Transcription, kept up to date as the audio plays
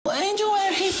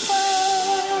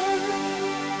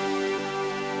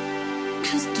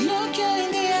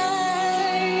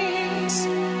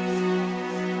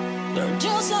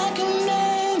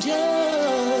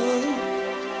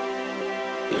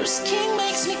Your skin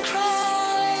makes me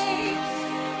cry.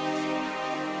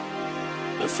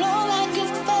 You flow like a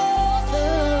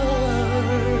feather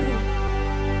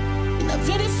in a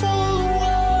beautiful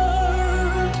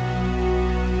world.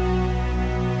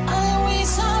 I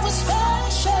always have a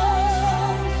special.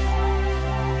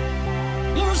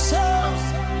 You're so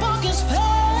fucking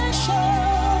special.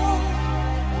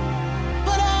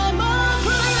 But I'm a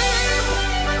creep.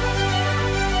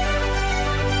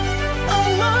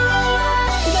 I'm a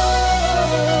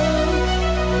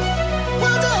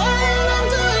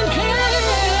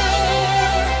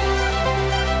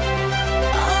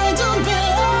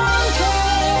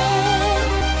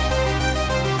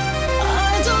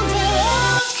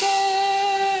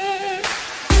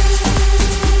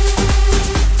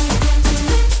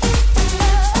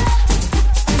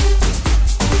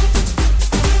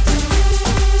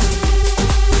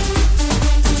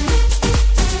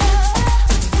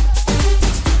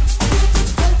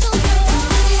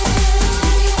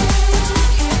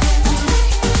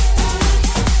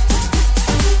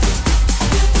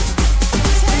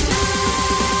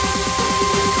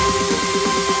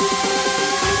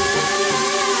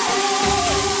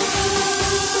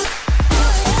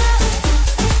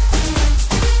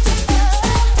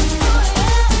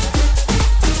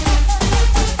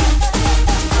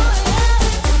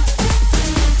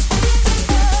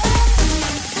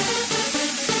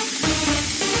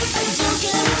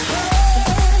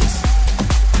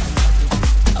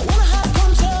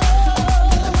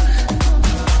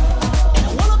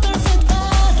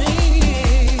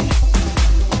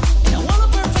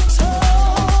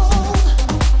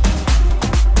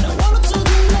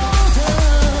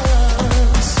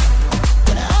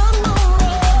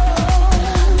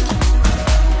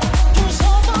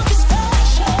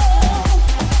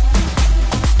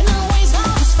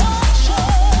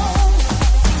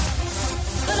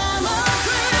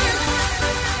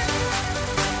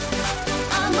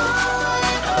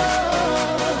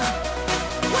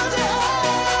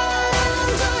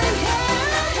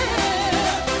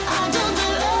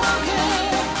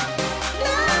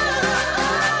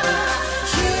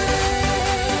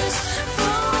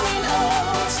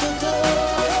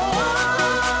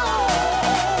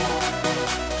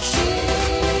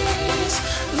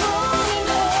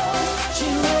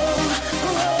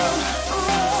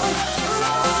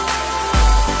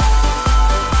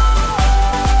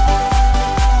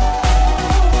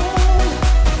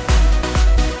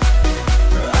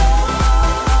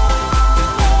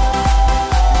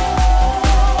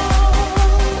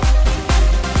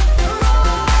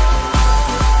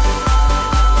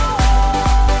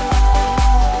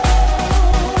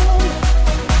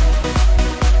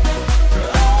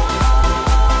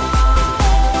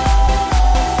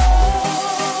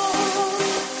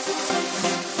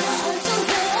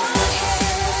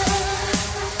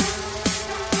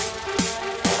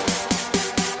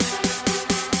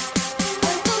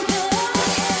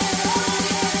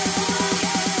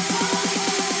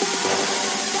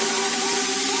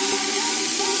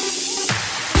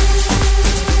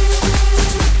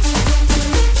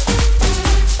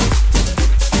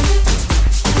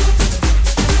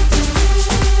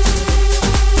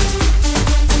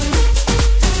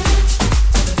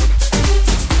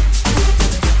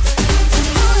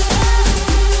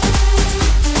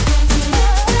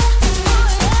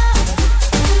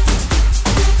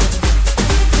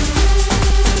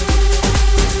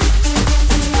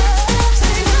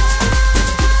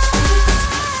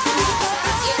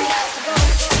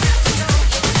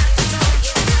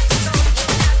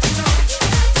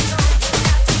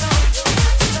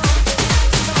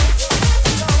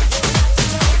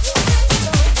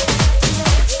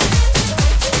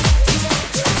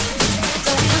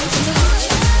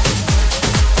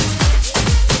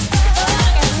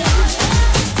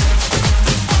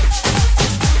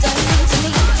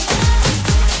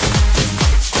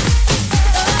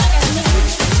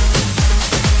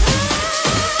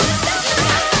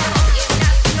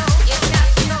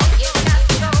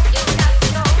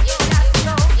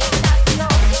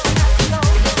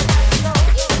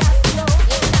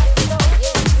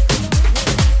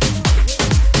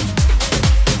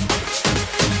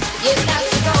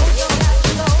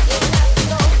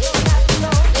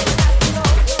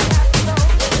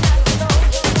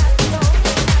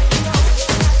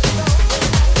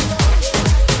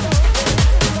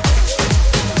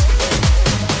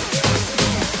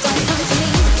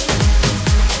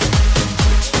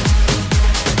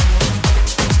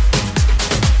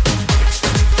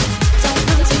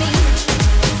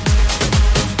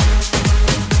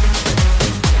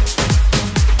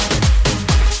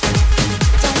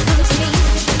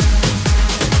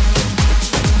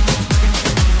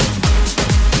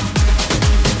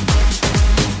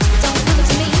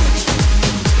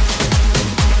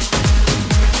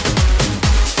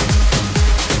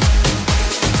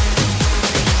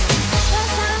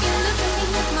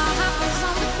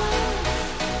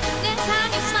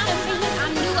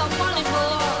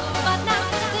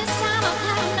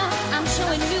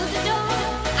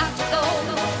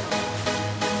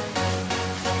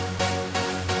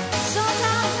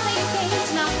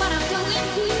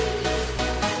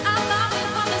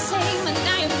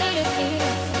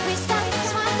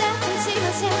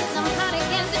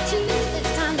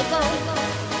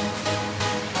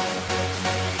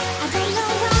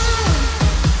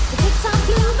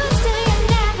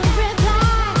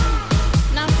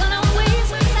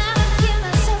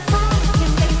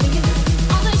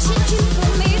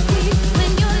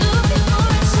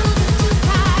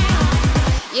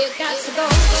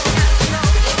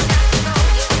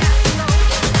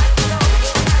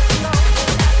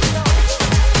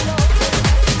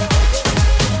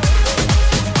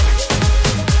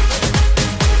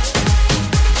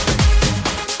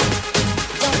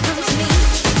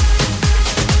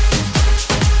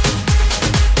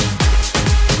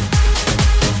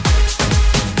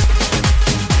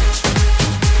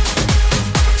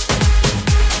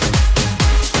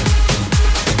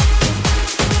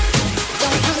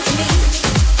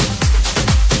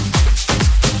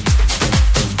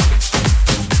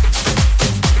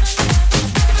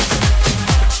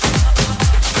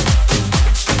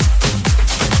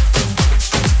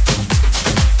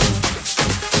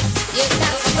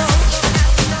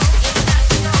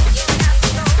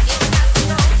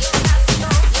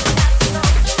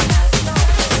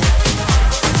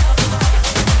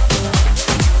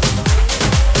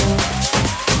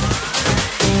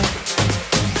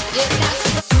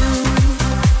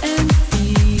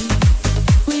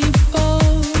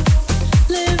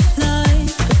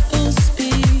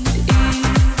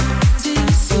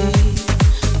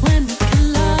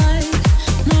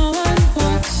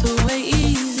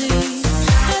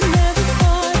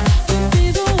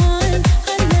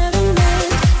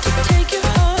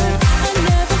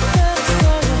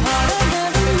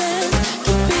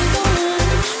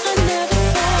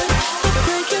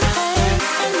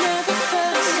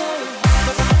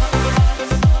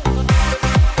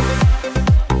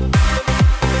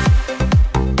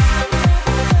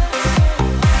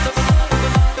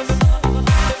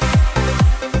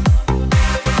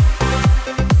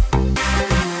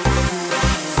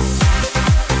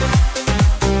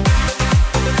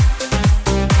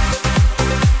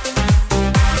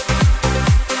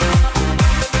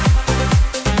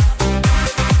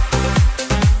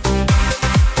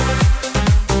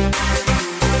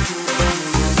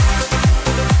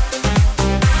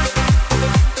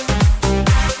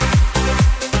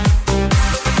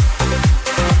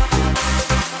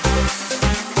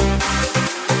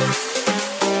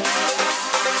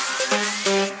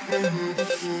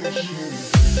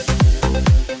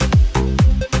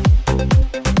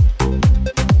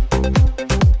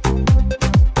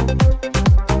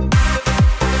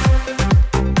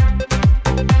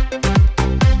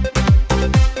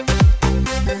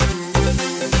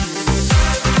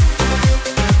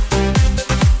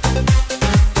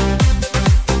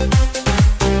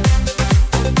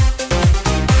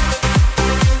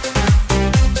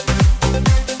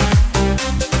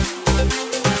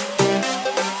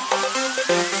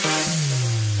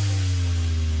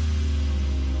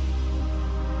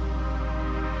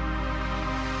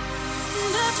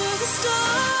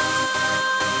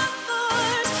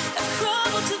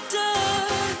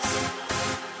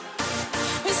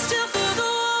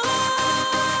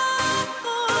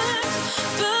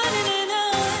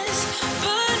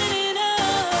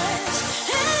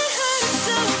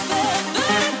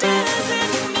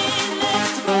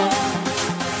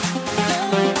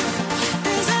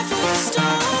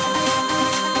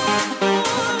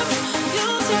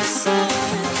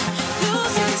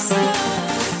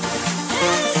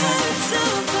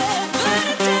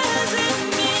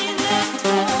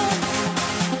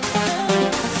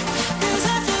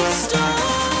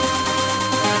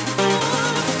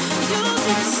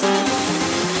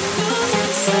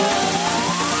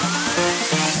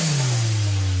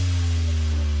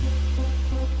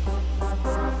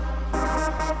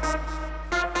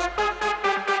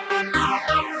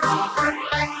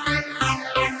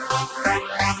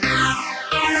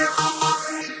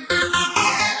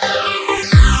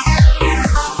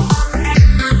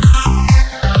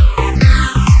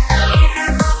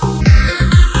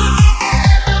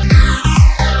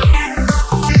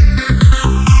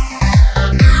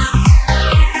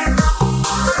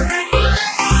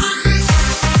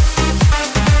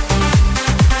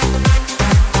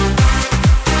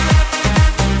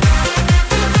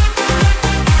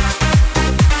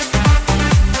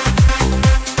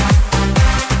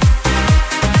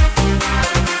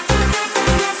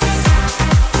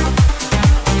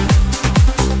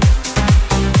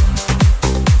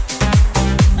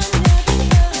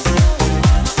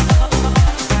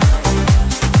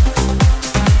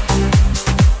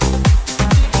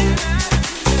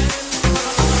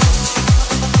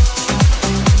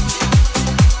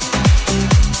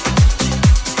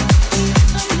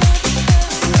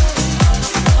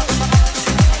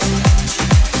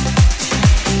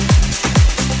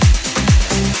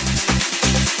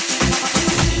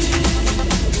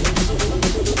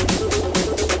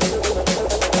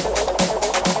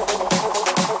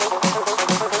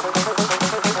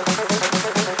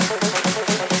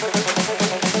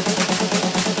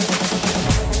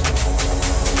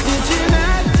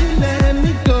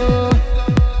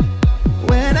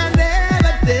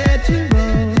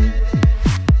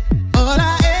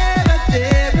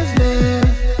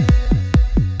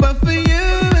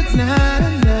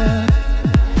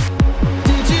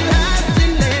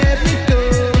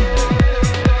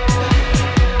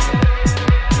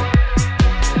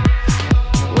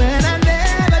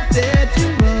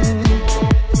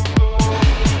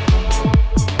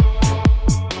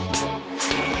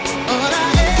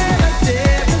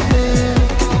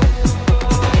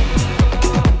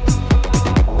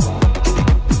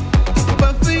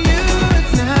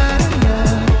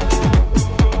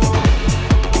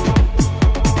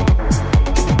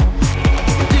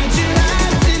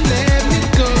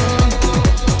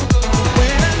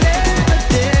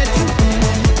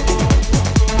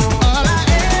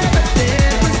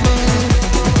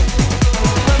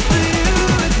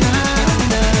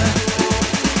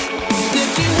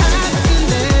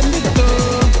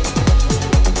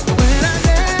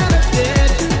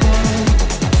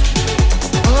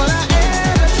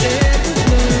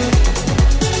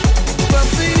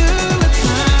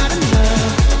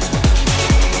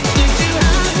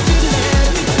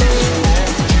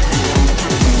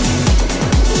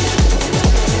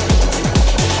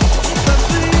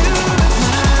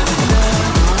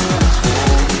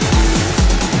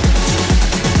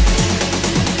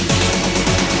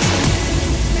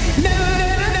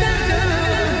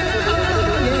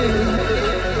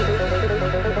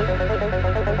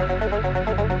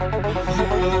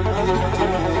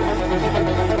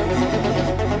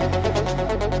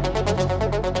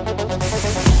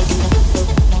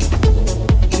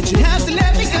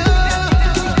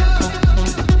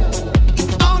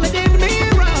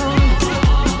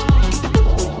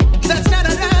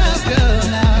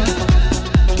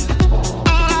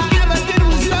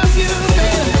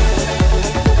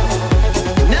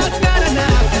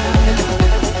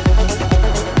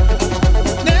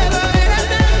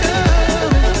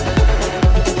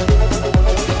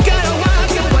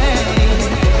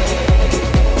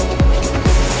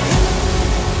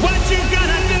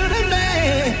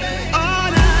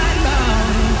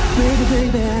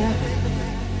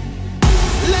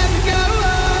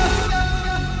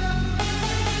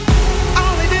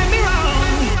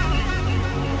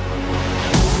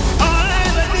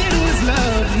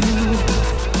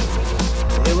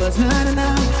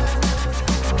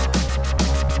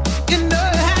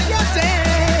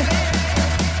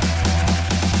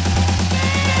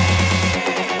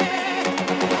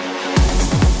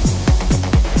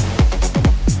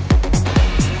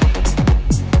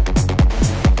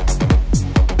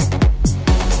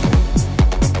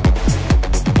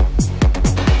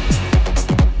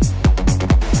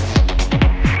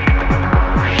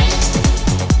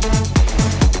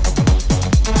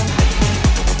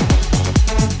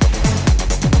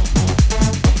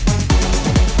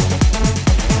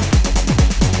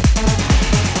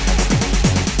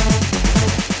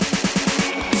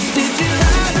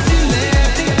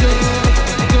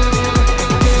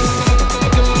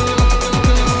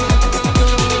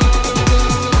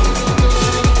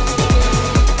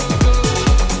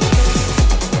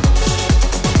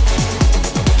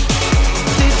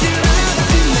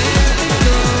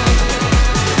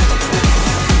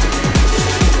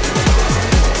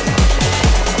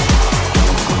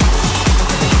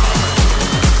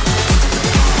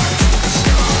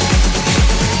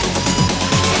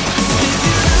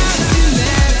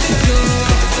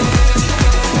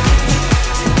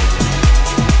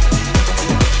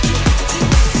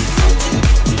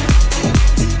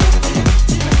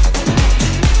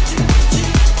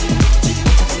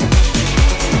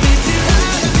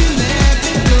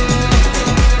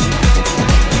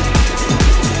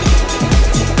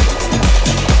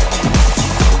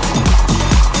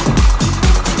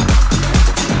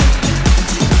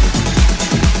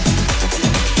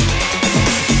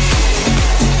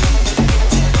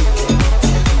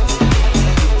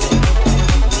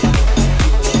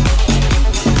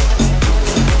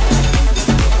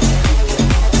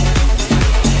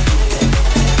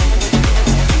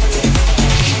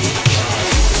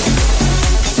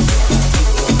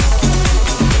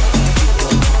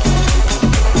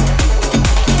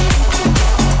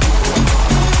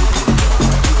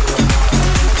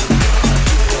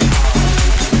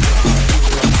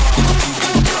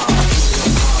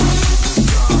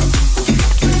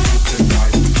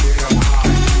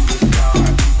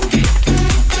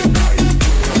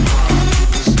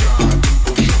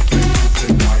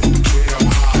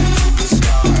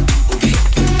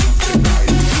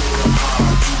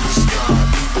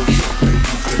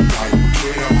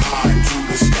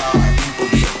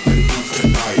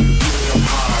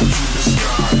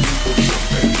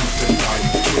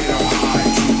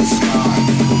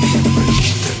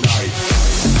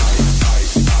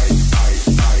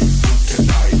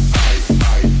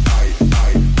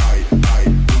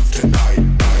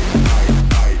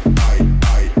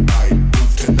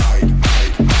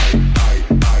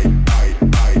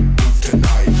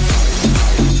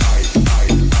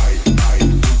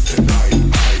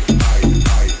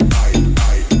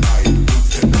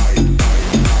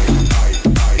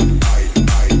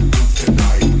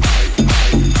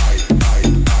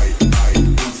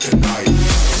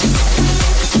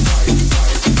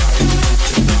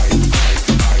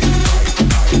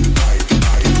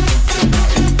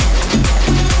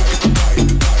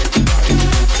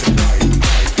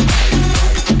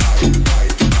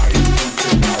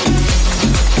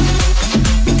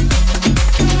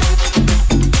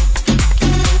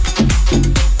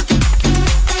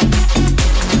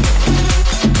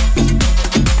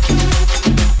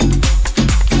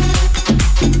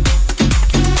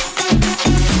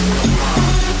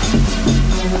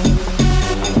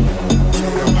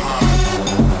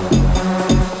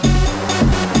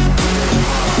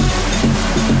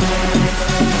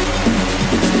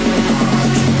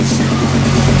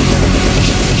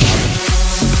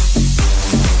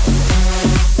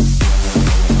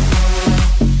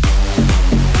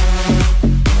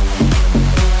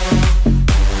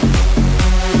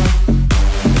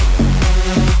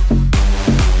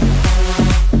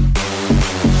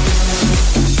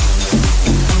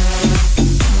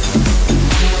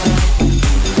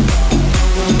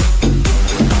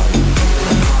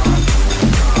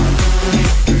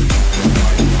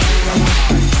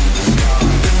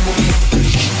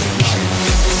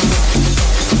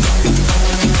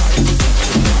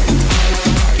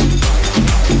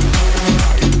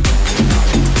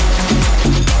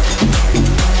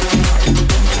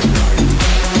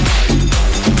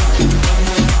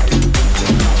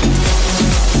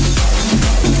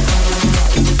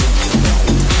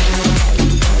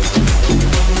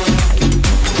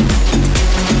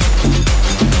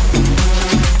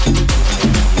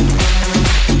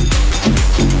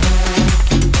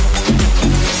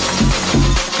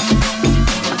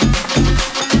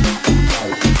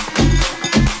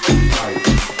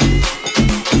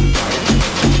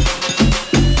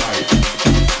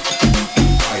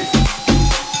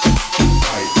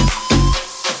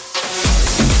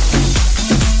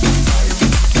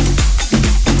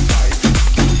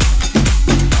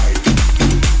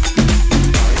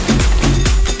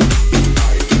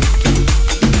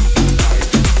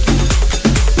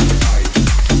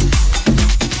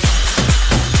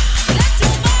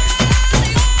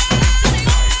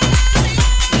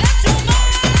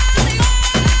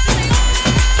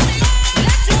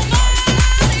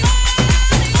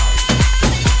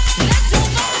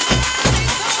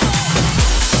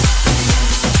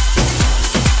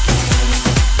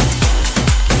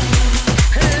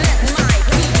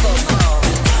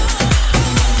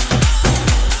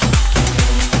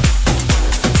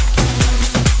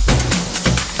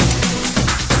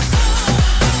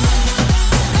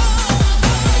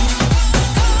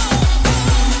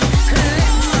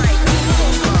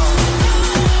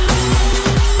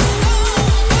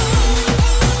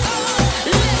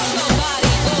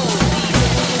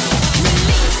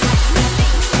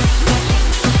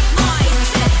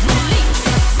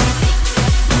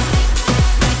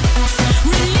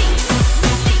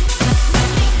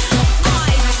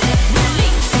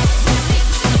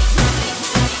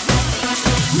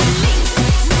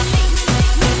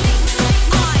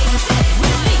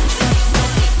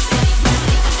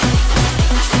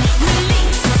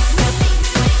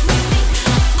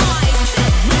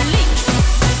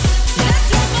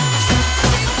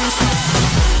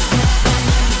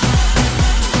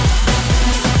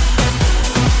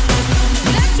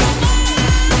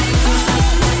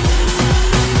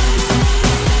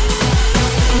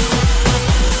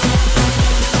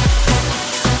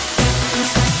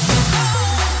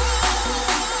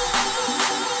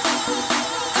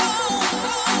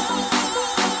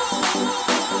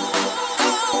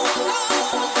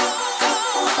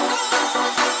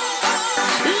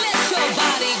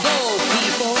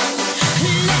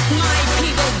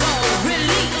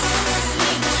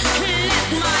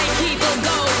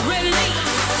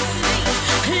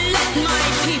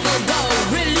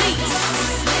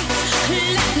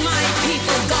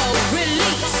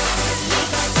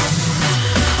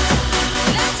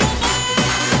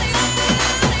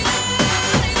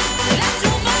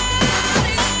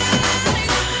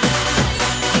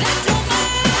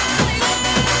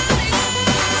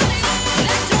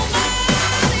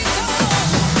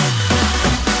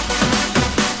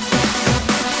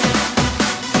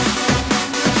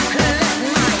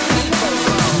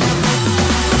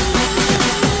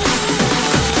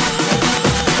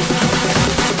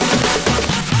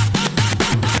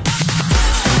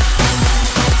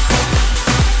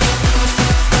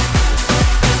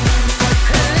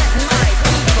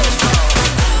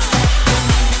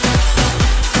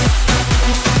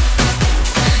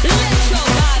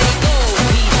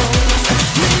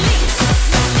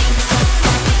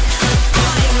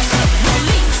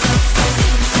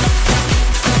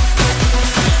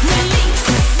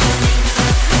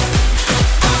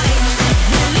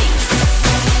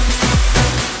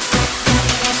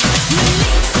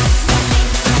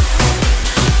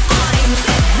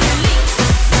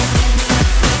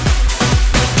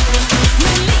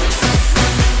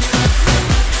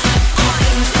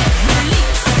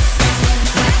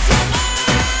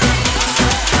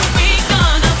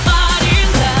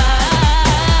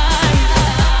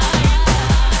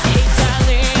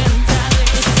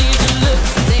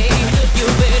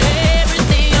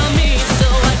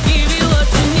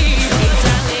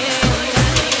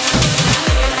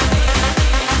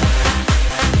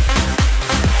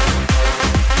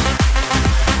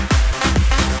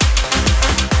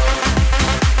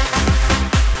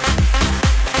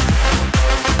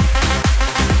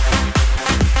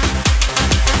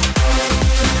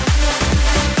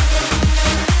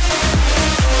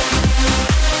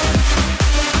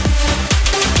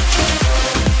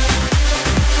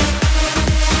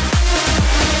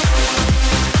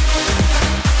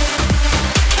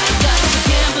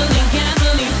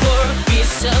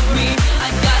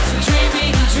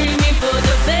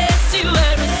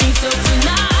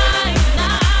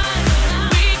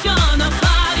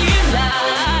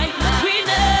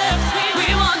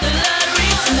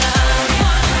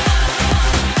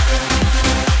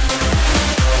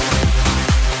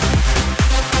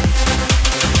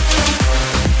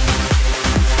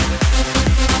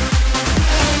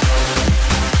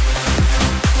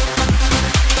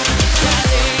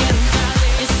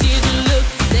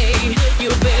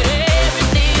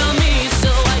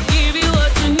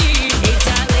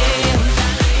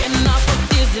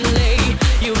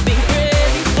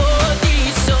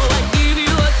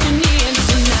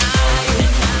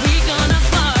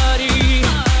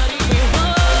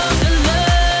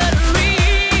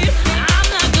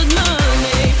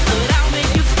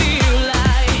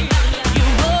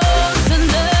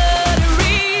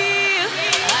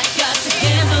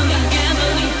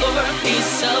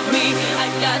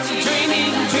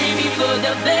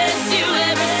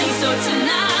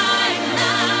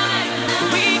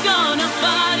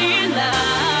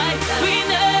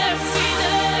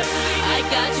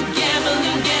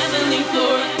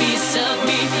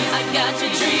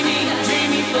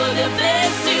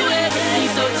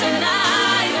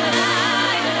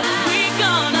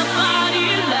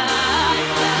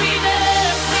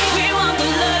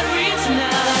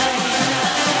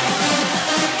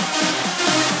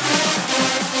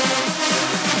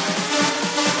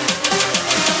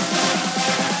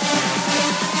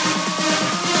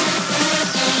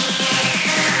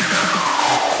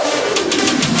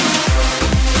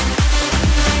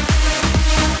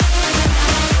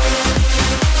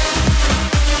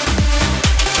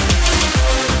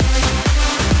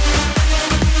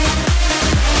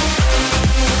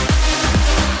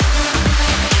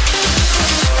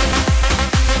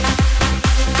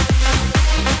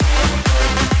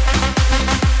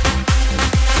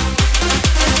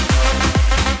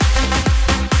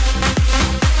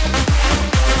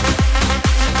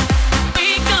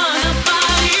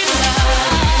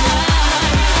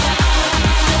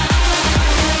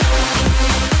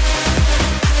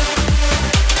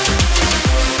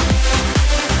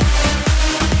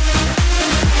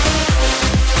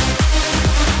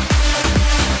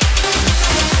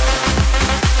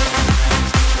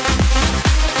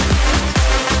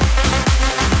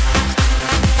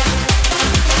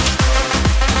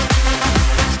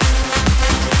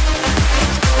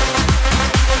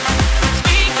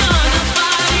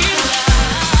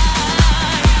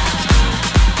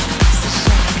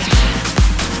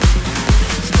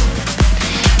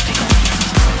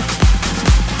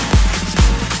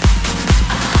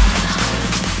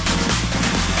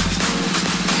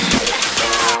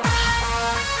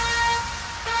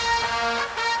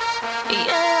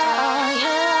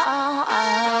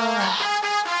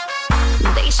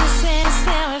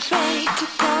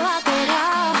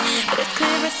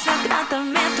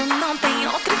comportamento não tem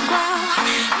outro igual.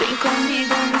 Vem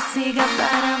comigo, me siga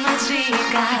para mais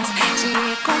dicas. Te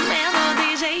recomendo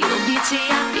DJ, o beat e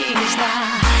a pista.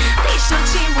 Deixa eu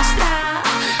te mostrar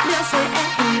meu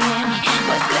CRM,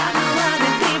 pois gravado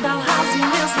é tribal house e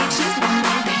meus hits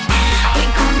prometem.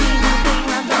 Vem comigo, tem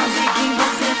a dose que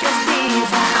você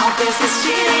precisa. Ao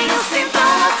persistirem os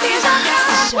sintomas, se joga.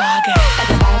 Se joga. É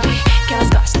da vibe que elas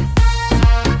gostam,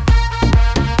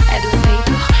 é do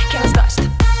efeito que elas gostam,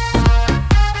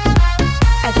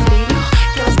 é do brilho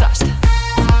que elas gostam,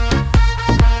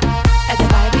 é da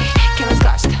vibe que elas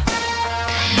gostam.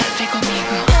 Vem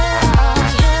comigo.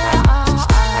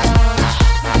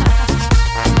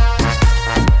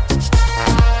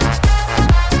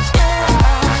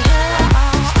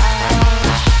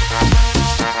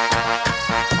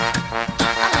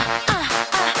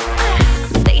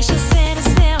 Deixa ser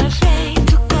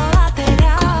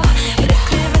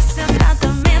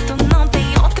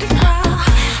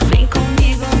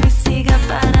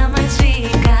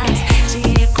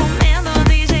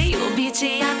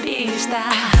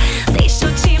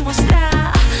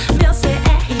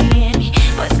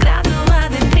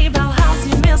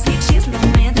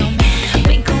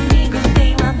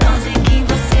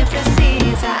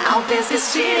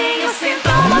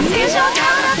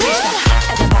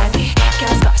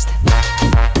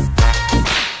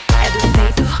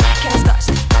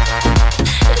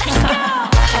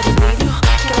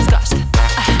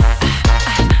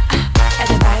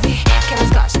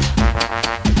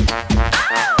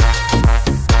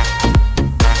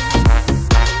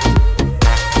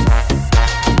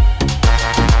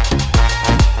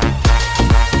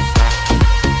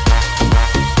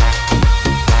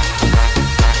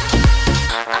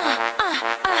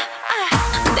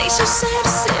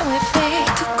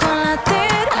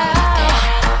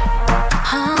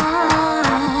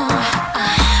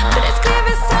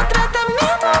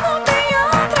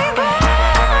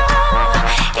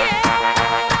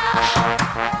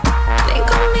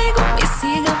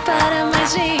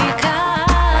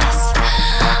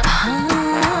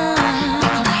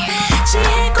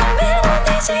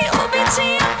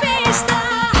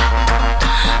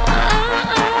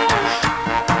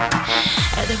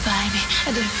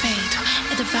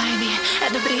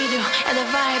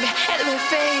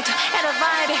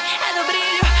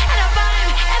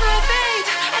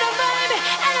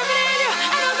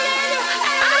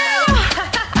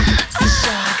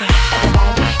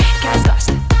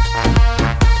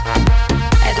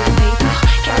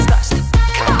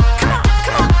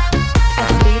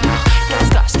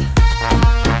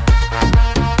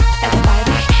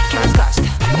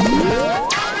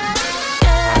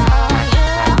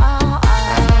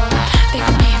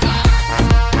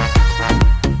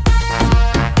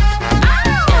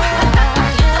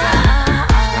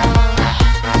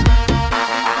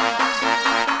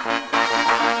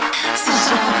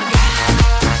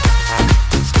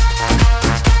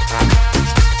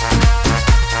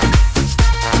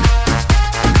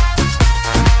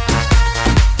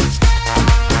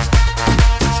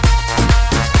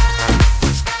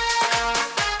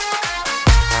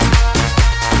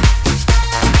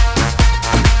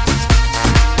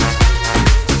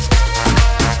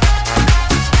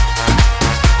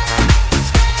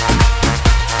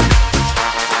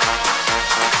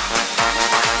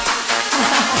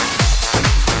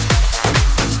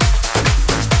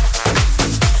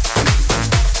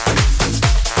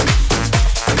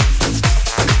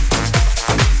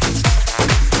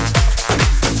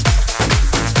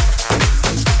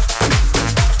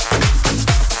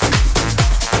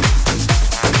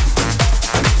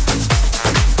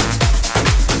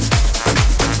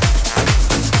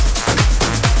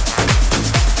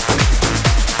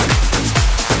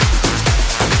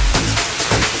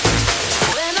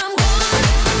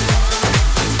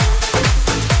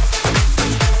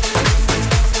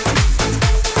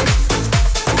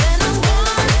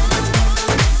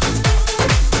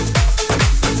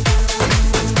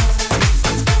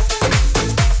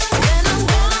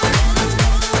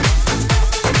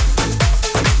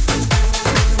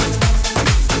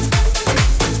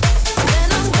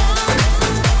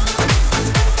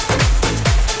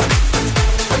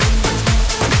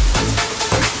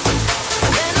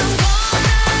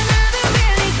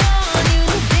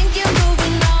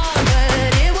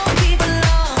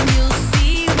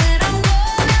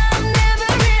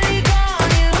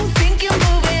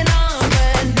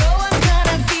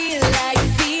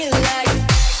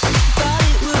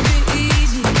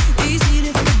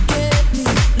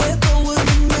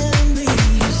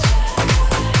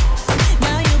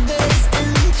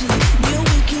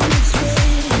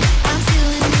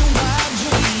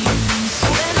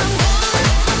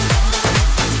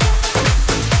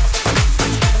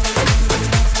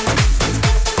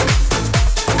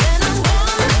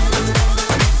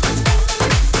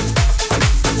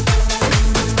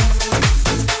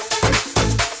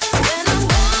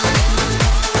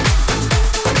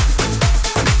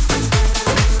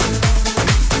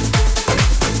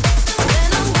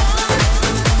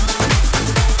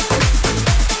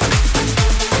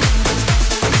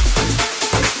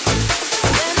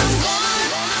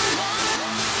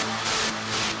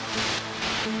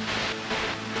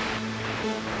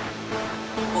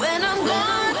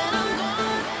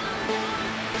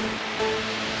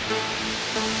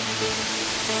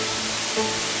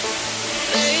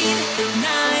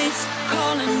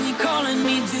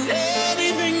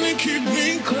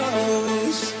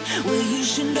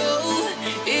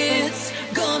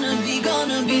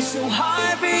so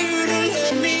hard for you to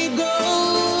let me go.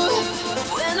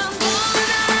 When I'm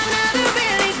gone, I'm never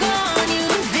really gone. You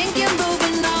think you're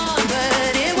moving on,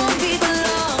 but it won't be for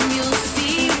long. You'll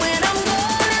see when I'm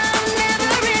gone, I'm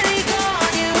never really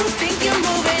gone. You think you're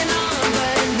moving on,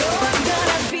 but no one's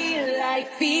gonna feel like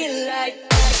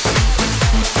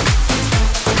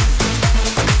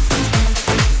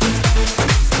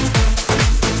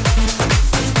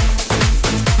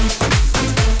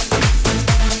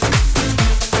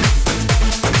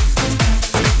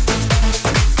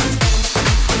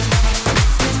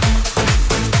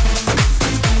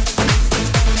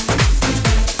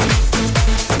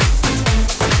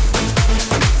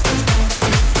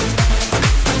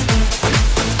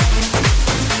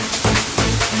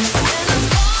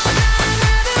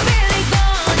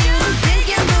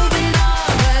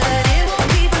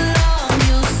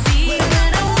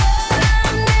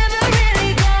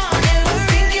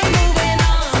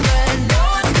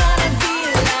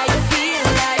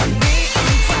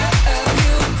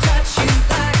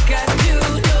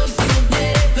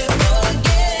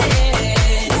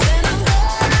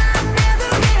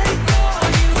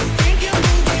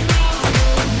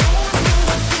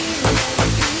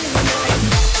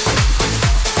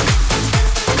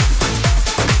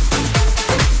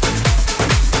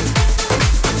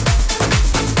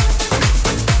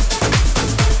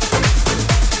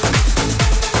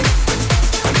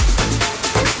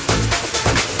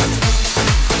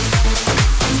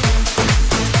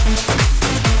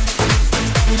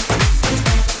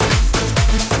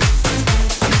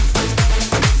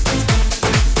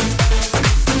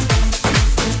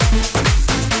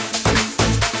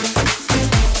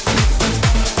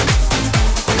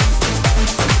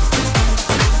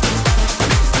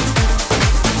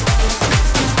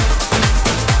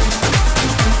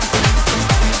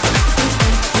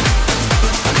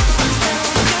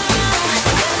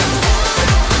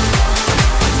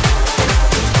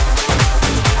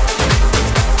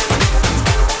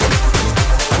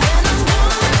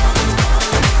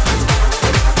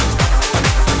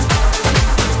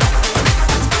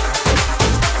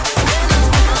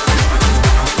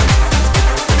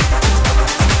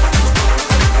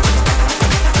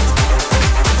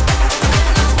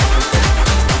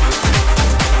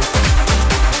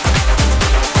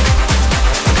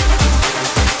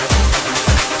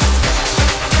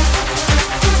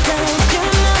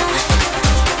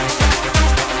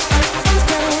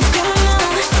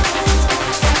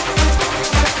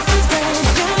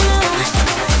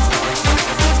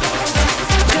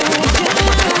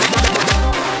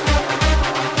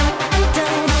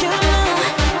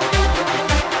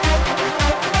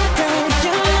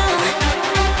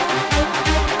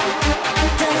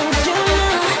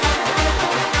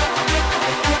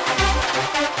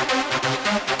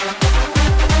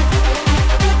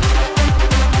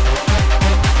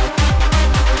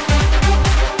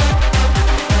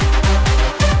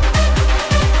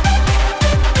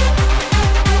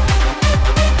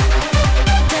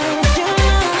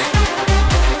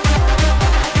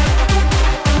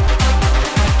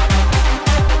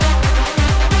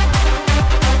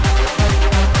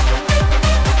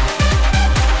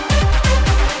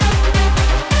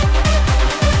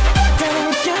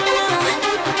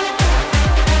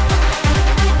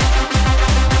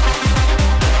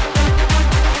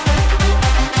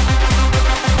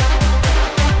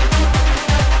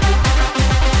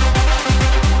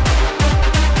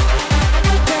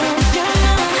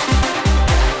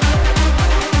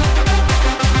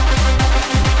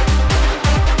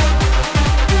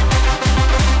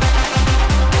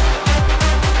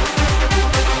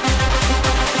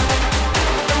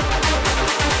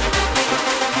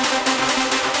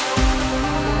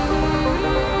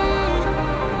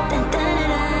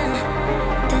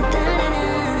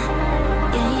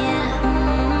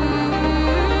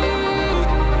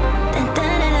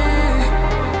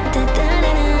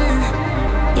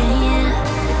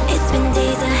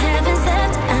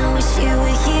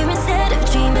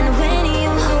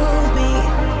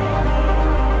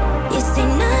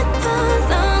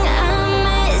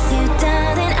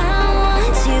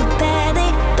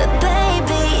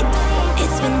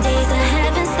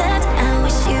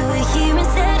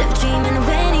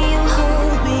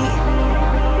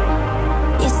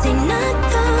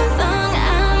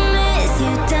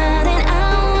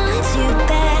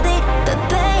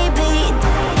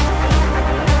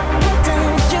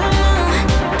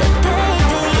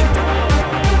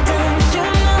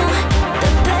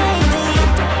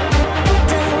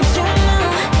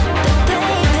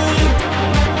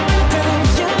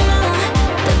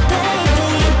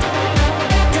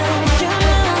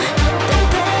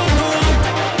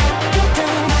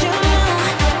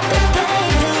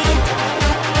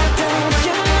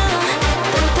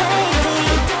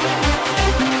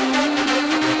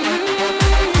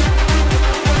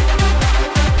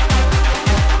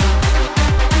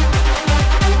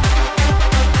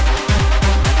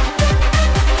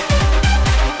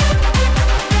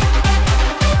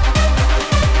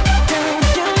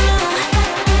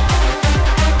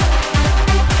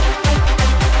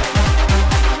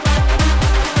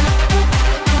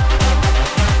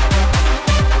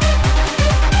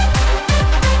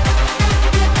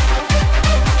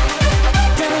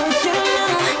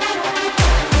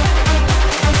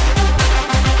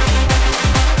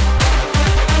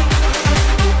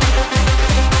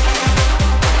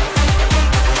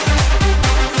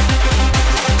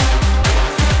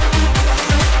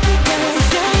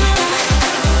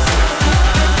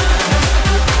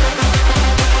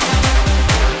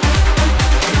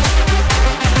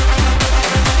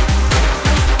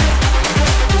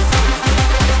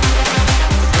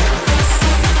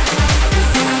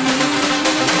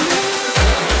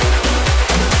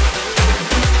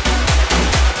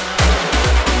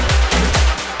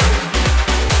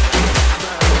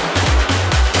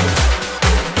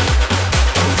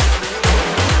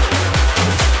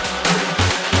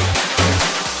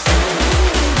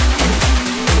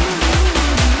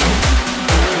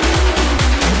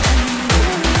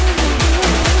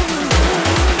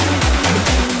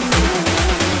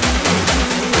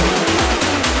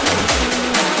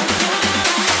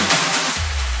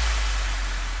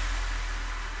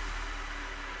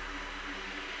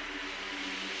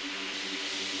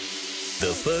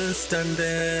The first time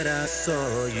that I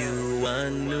saw you, I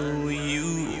knew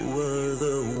you were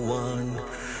the one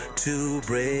to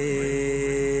break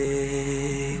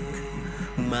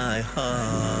my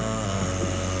heart.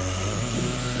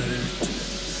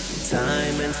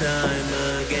 Time and time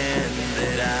again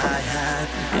that I had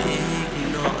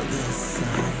ignored the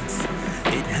signs.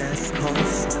 It has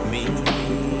cost me.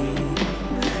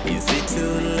 Is it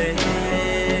too late?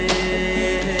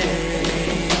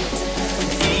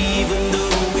 Even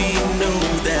though we know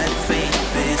that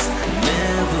faith is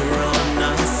never on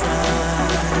our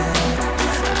side,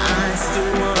 I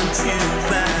still want you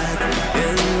back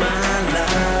in my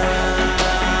life.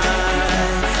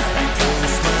 I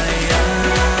close my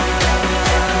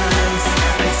eyes,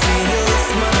 I see your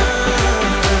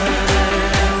smile,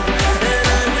 and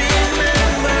I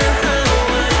remember how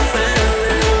I fell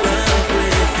in love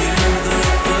with you the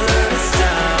first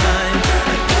time.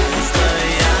 I close my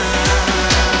eyes,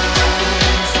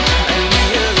 I realize that I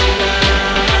remember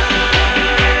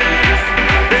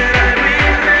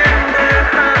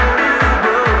how you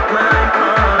broke my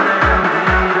heart and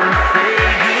didn't say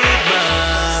goodbye.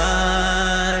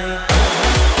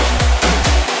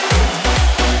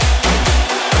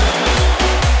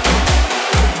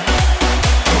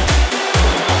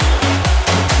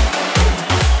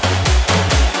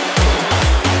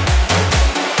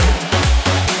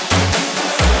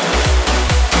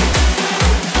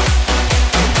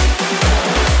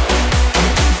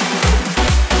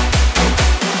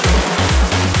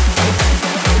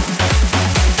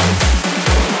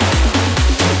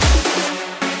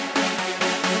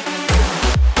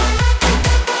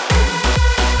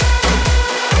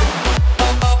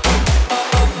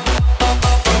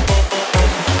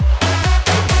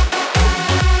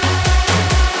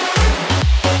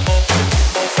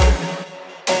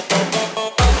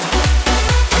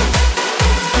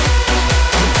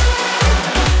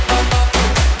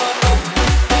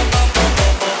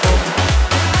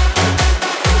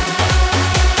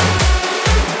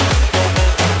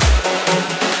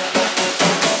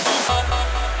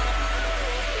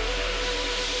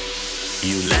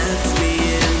 You left me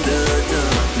in the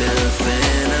darkness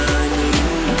and I'm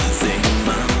losing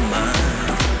my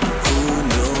mind. Who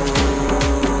knows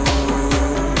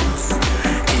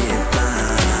if I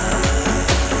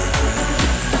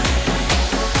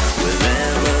will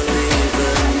ever live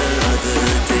another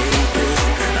day? 'Cause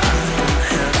I don't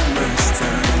have much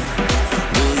time.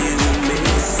 Will you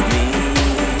miss me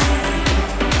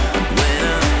when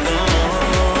I'm gone?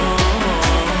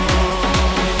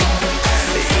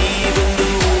 Even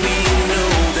though we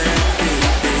know that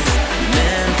faith is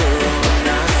never on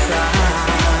our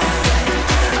side,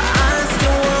 I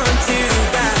still want you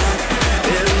back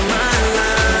in my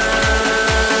life.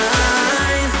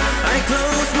 I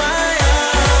close my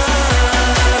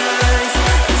eyes,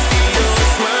 I see your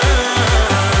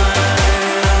smile,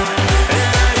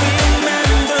 and I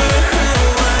remember how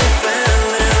I fell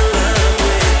in love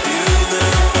with you the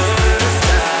first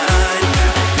time.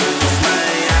 I close my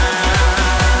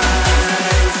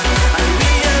eyes, I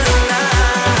realize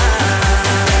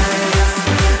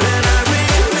that I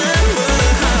remember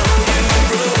how you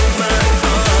broke my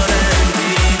heart and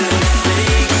didn't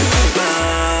say goodbye.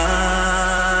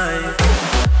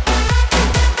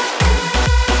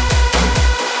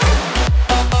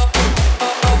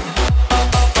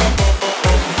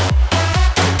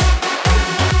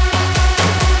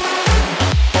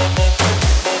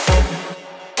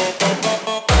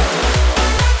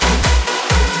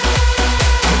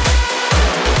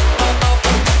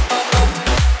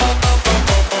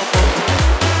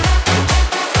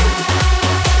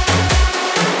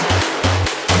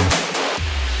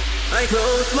 I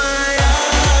close my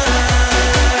eyes,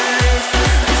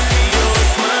 I see your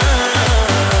smile,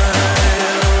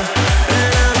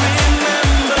 and I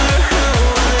remember how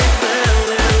I fell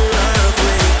in love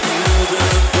with you the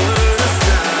first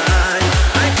time.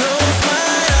 I close my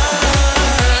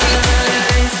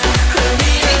eyes, I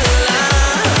realize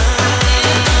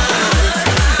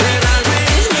that I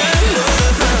remember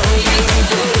how you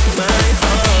broke my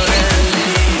heart and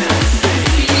didn't say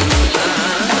goodbye.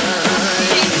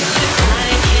 I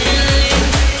can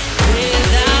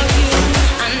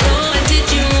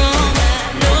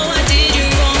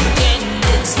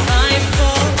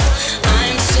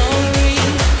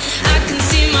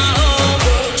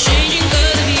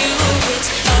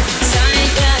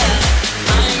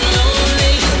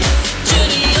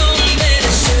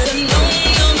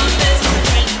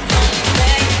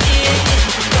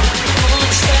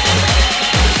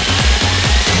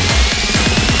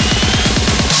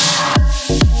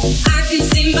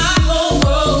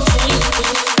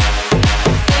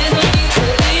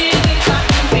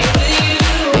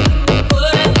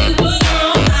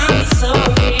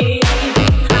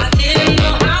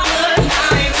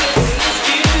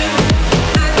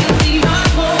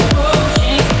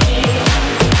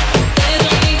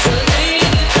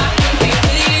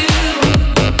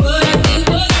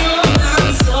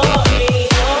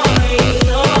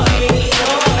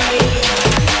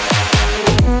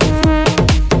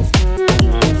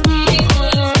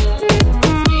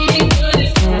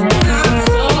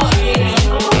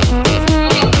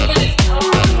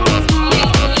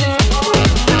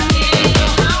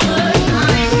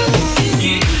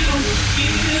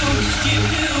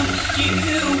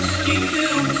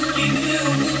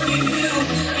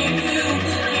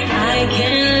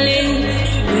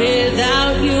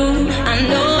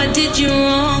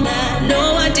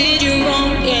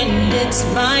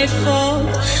my fault.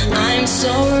 I'm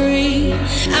sorry.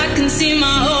 I can see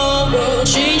my whole world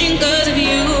changing cause of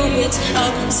you. It's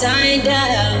upside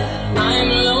down. I'm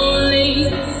lonely.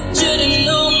 Should've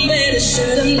known better.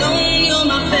 Should've known you're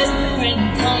my best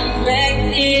friend. Come back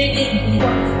in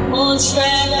one more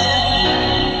try.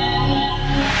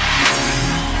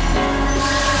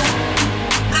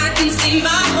 I can see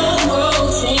my whole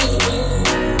world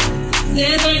changing.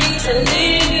 There's no need to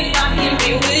live if I can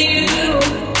be with you.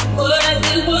 What I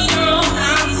did was wrong,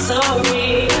 I'm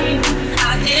sorry.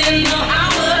 I didn't know how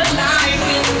much I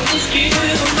really missed you.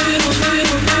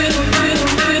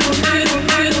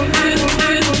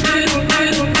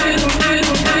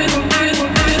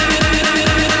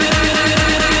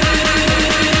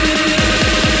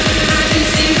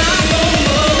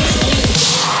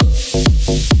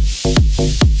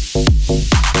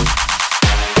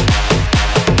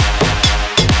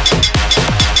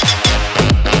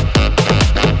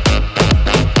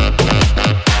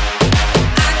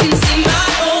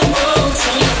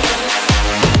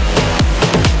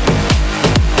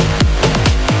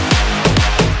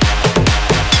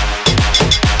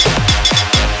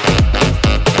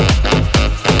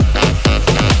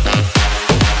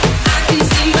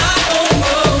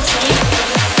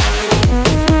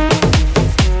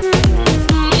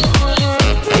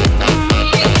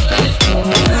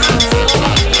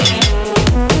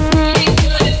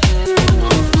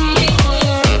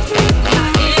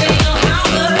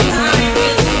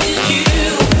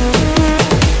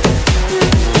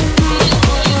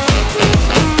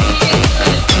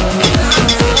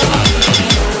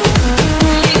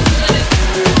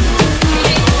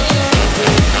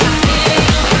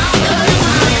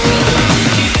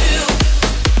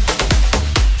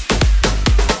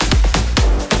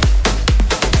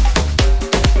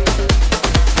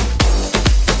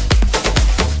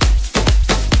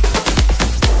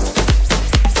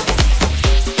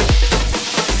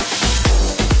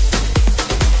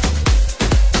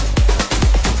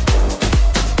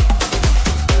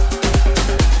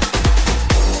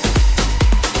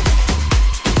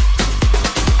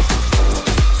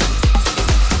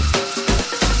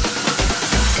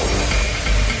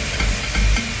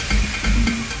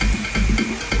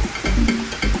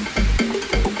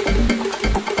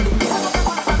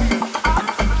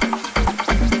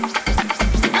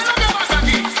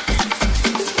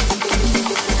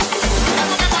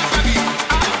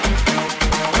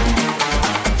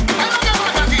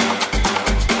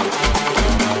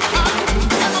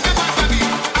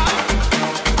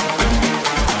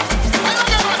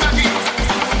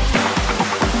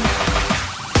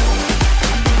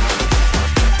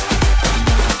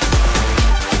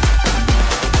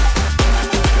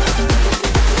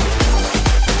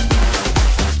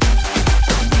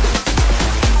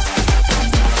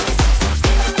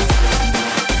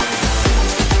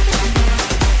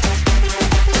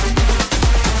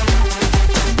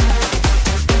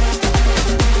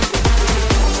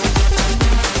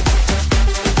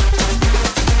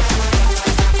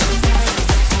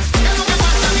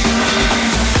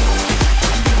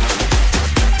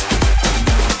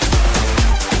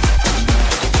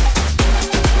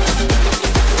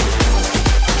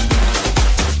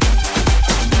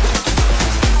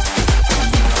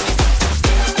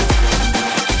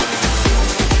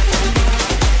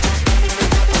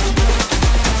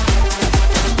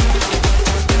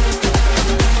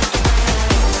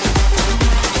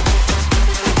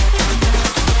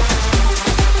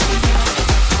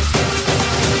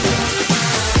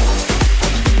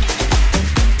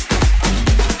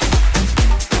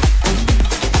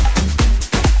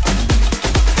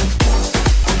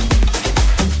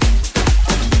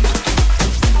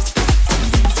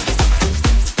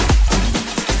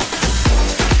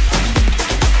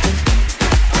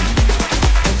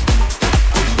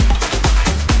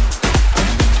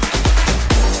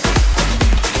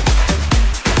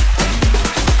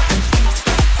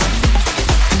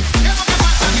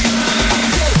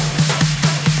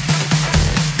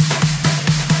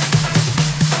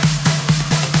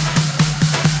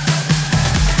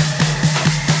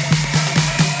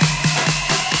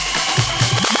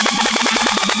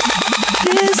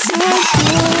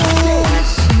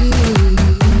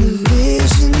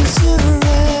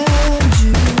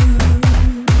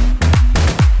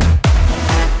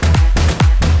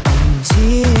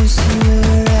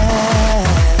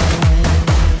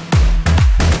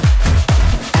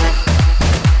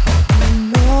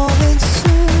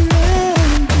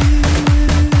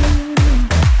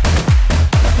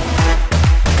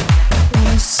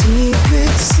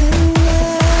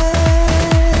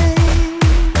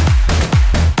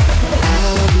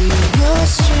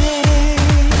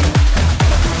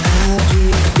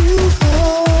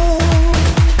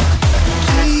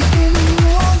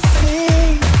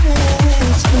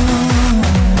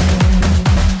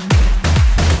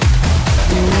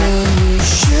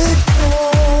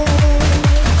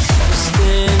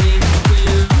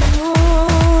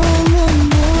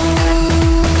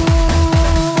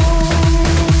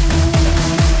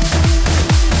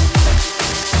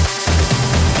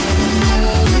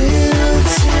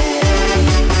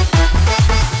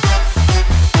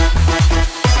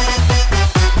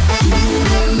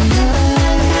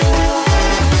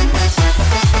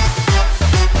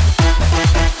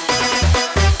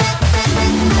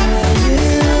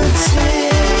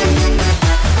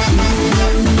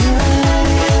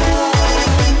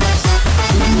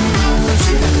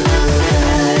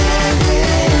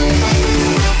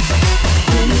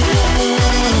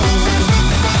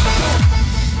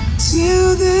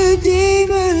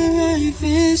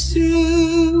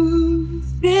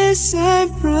 I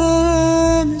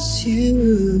promise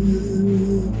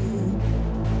you.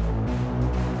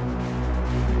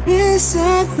 This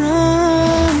I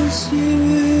promise you.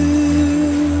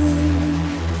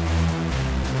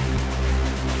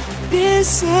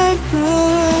 This I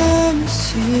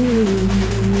promise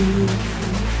you.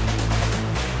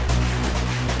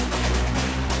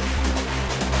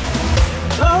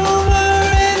 Over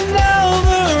and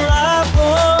over I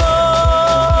fall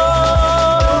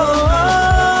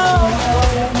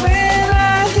when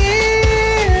I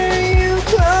hear you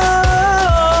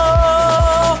call.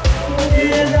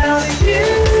 Without you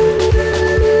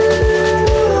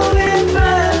in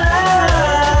my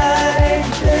life,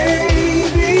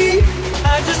 baby,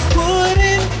 I just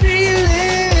wouldn't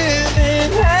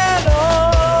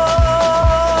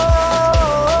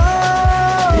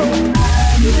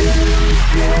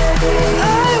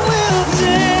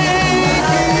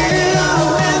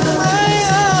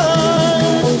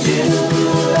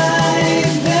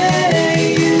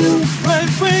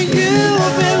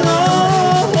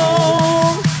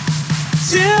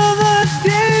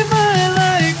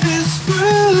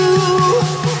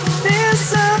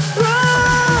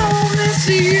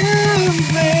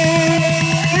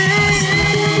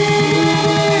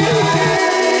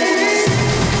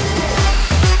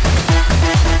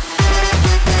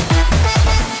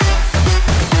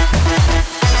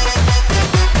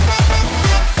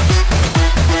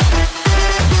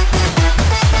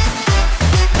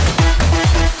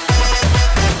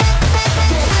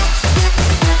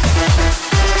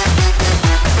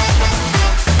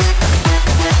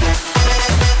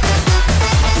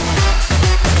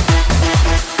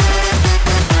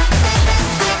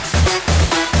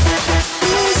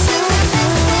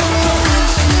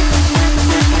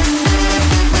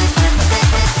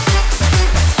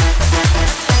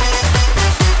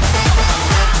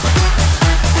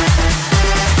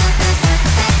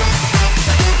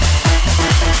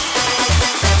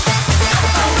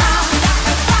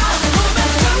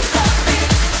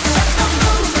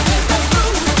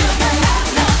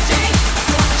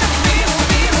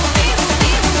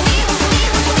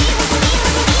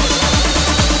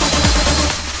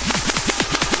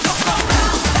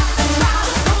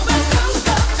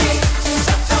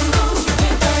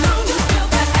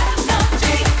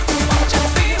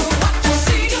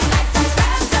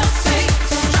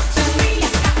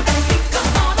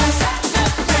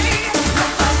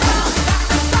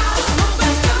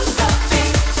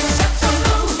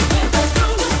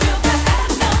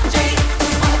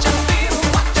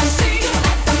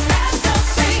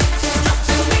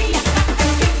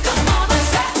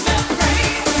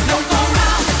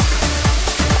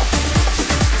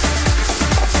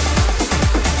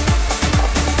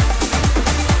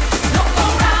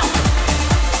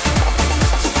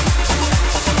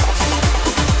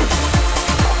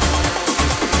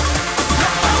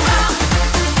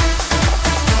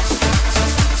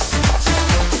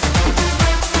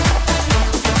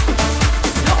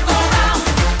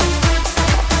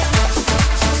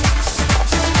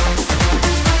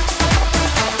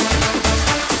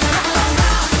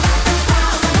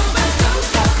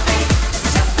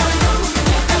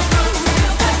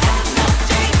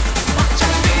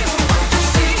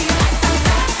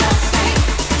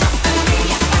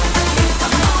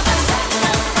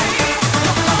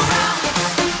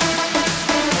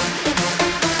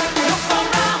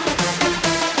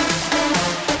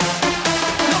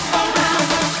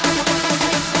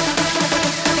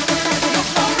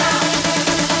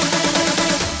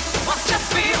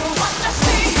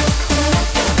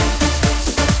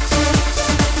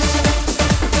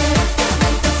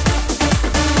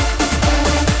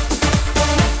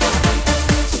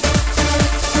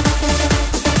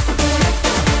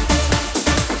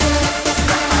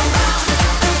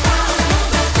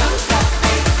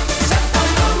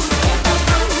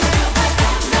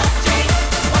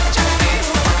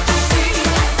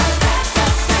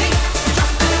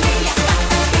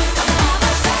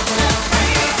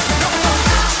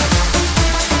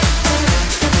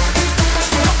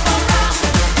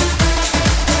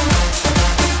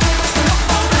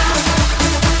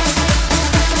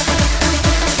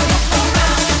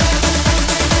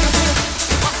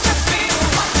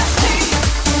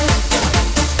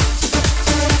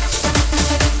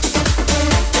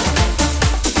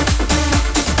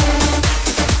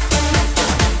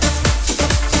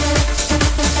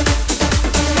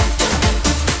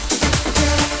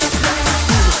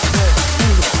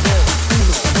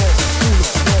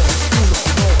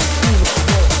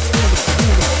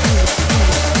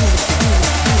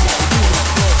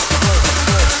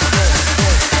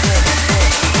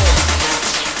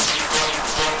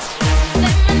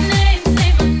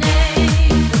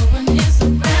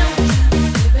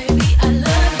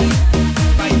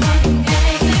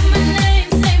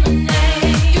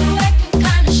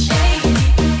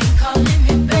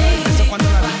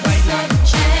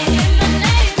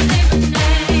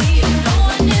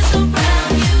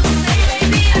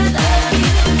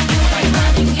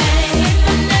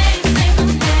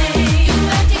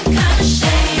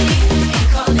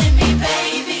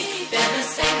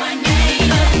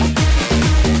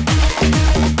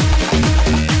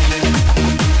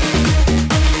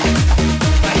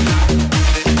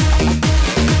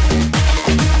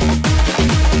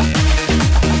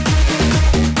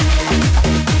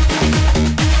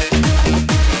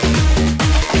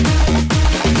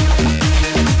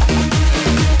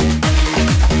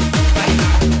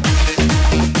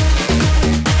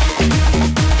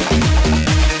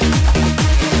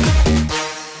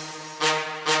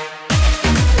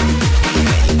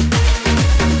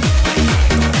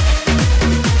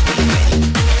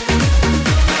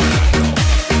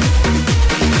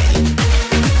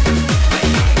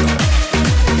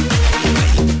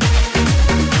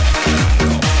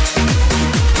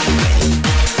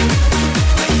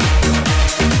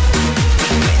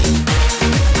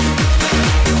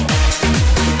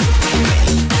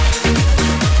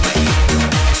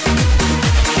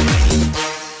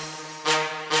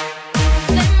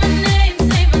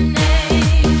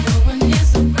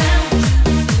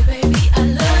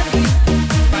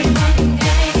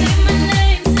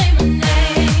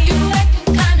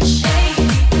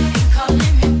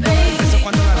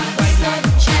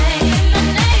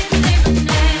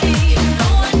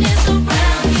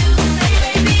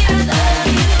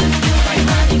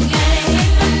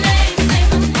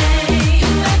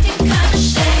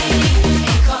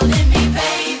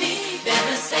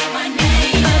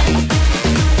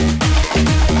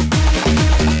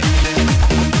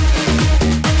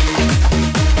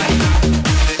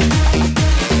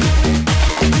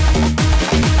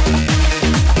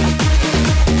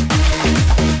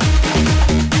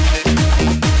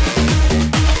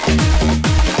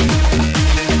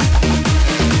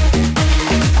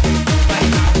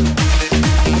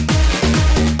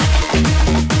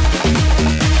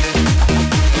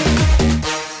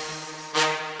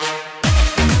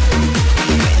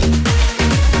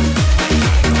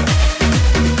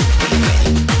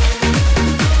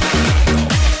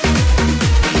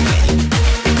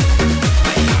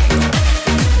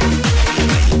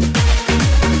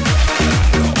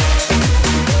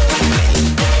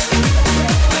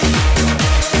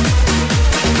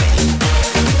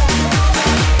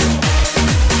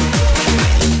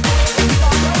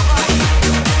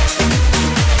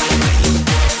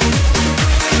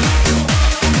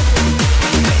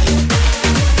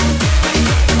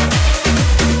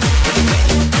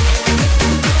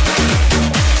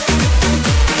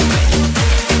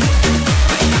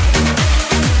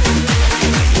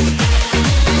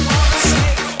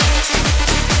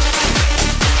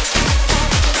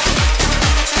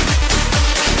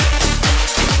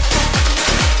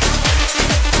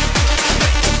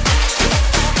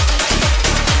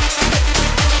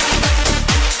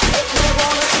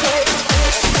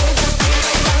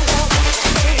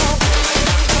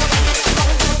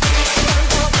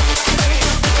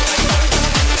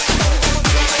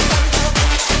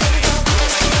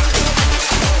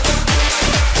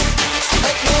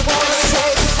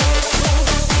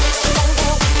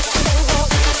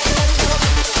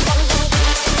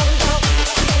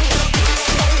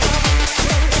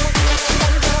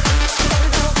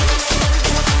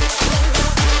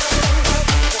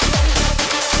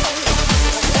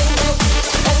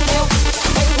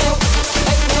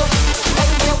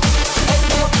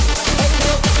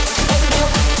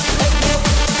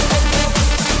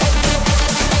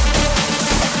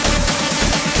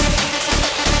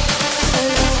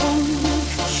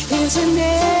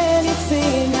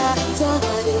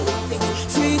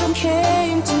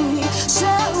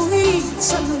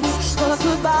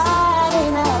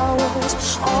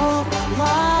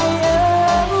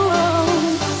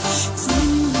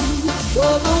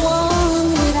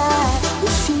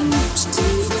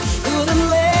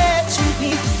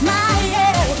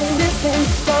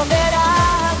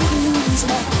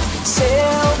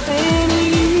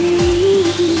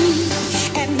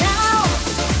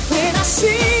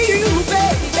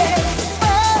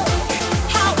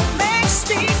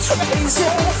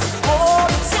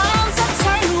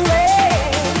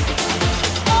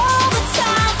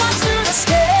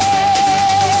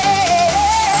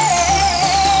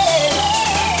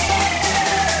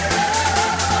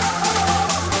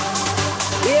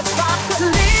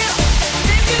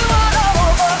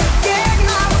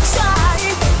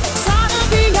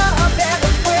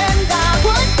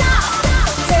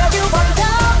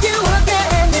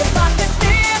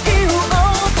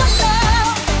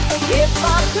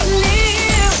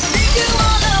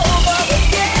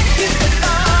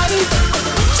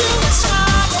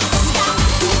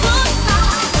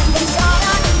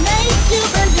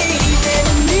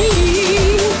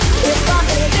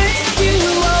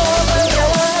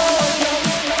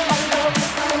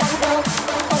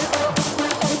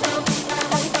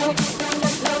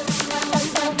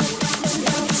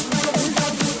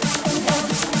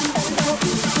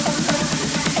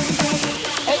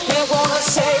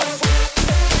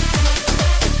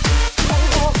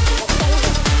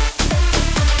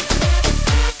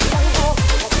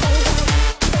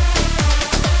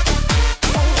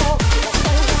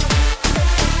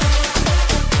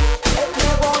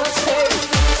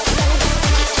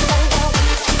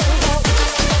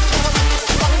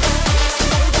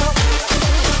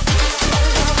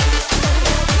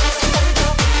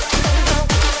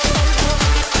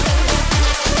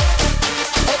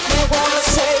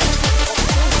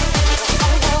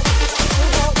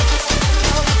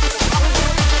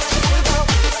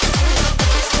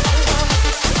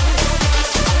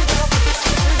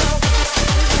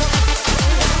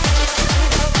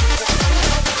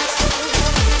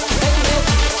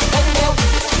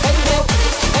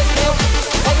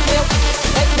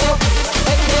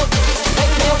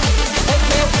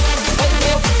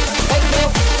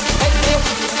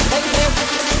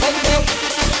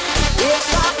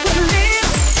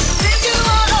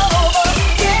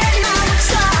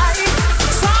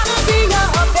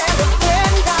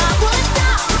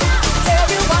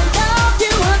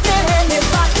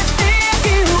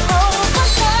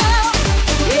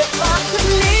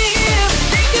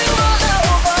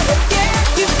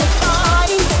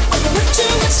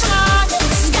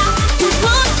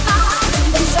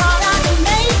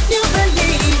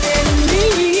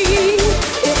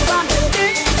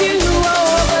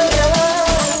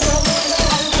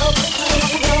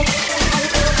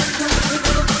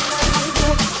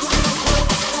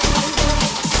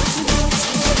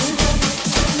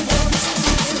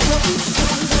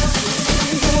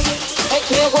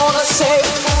wanna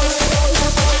say.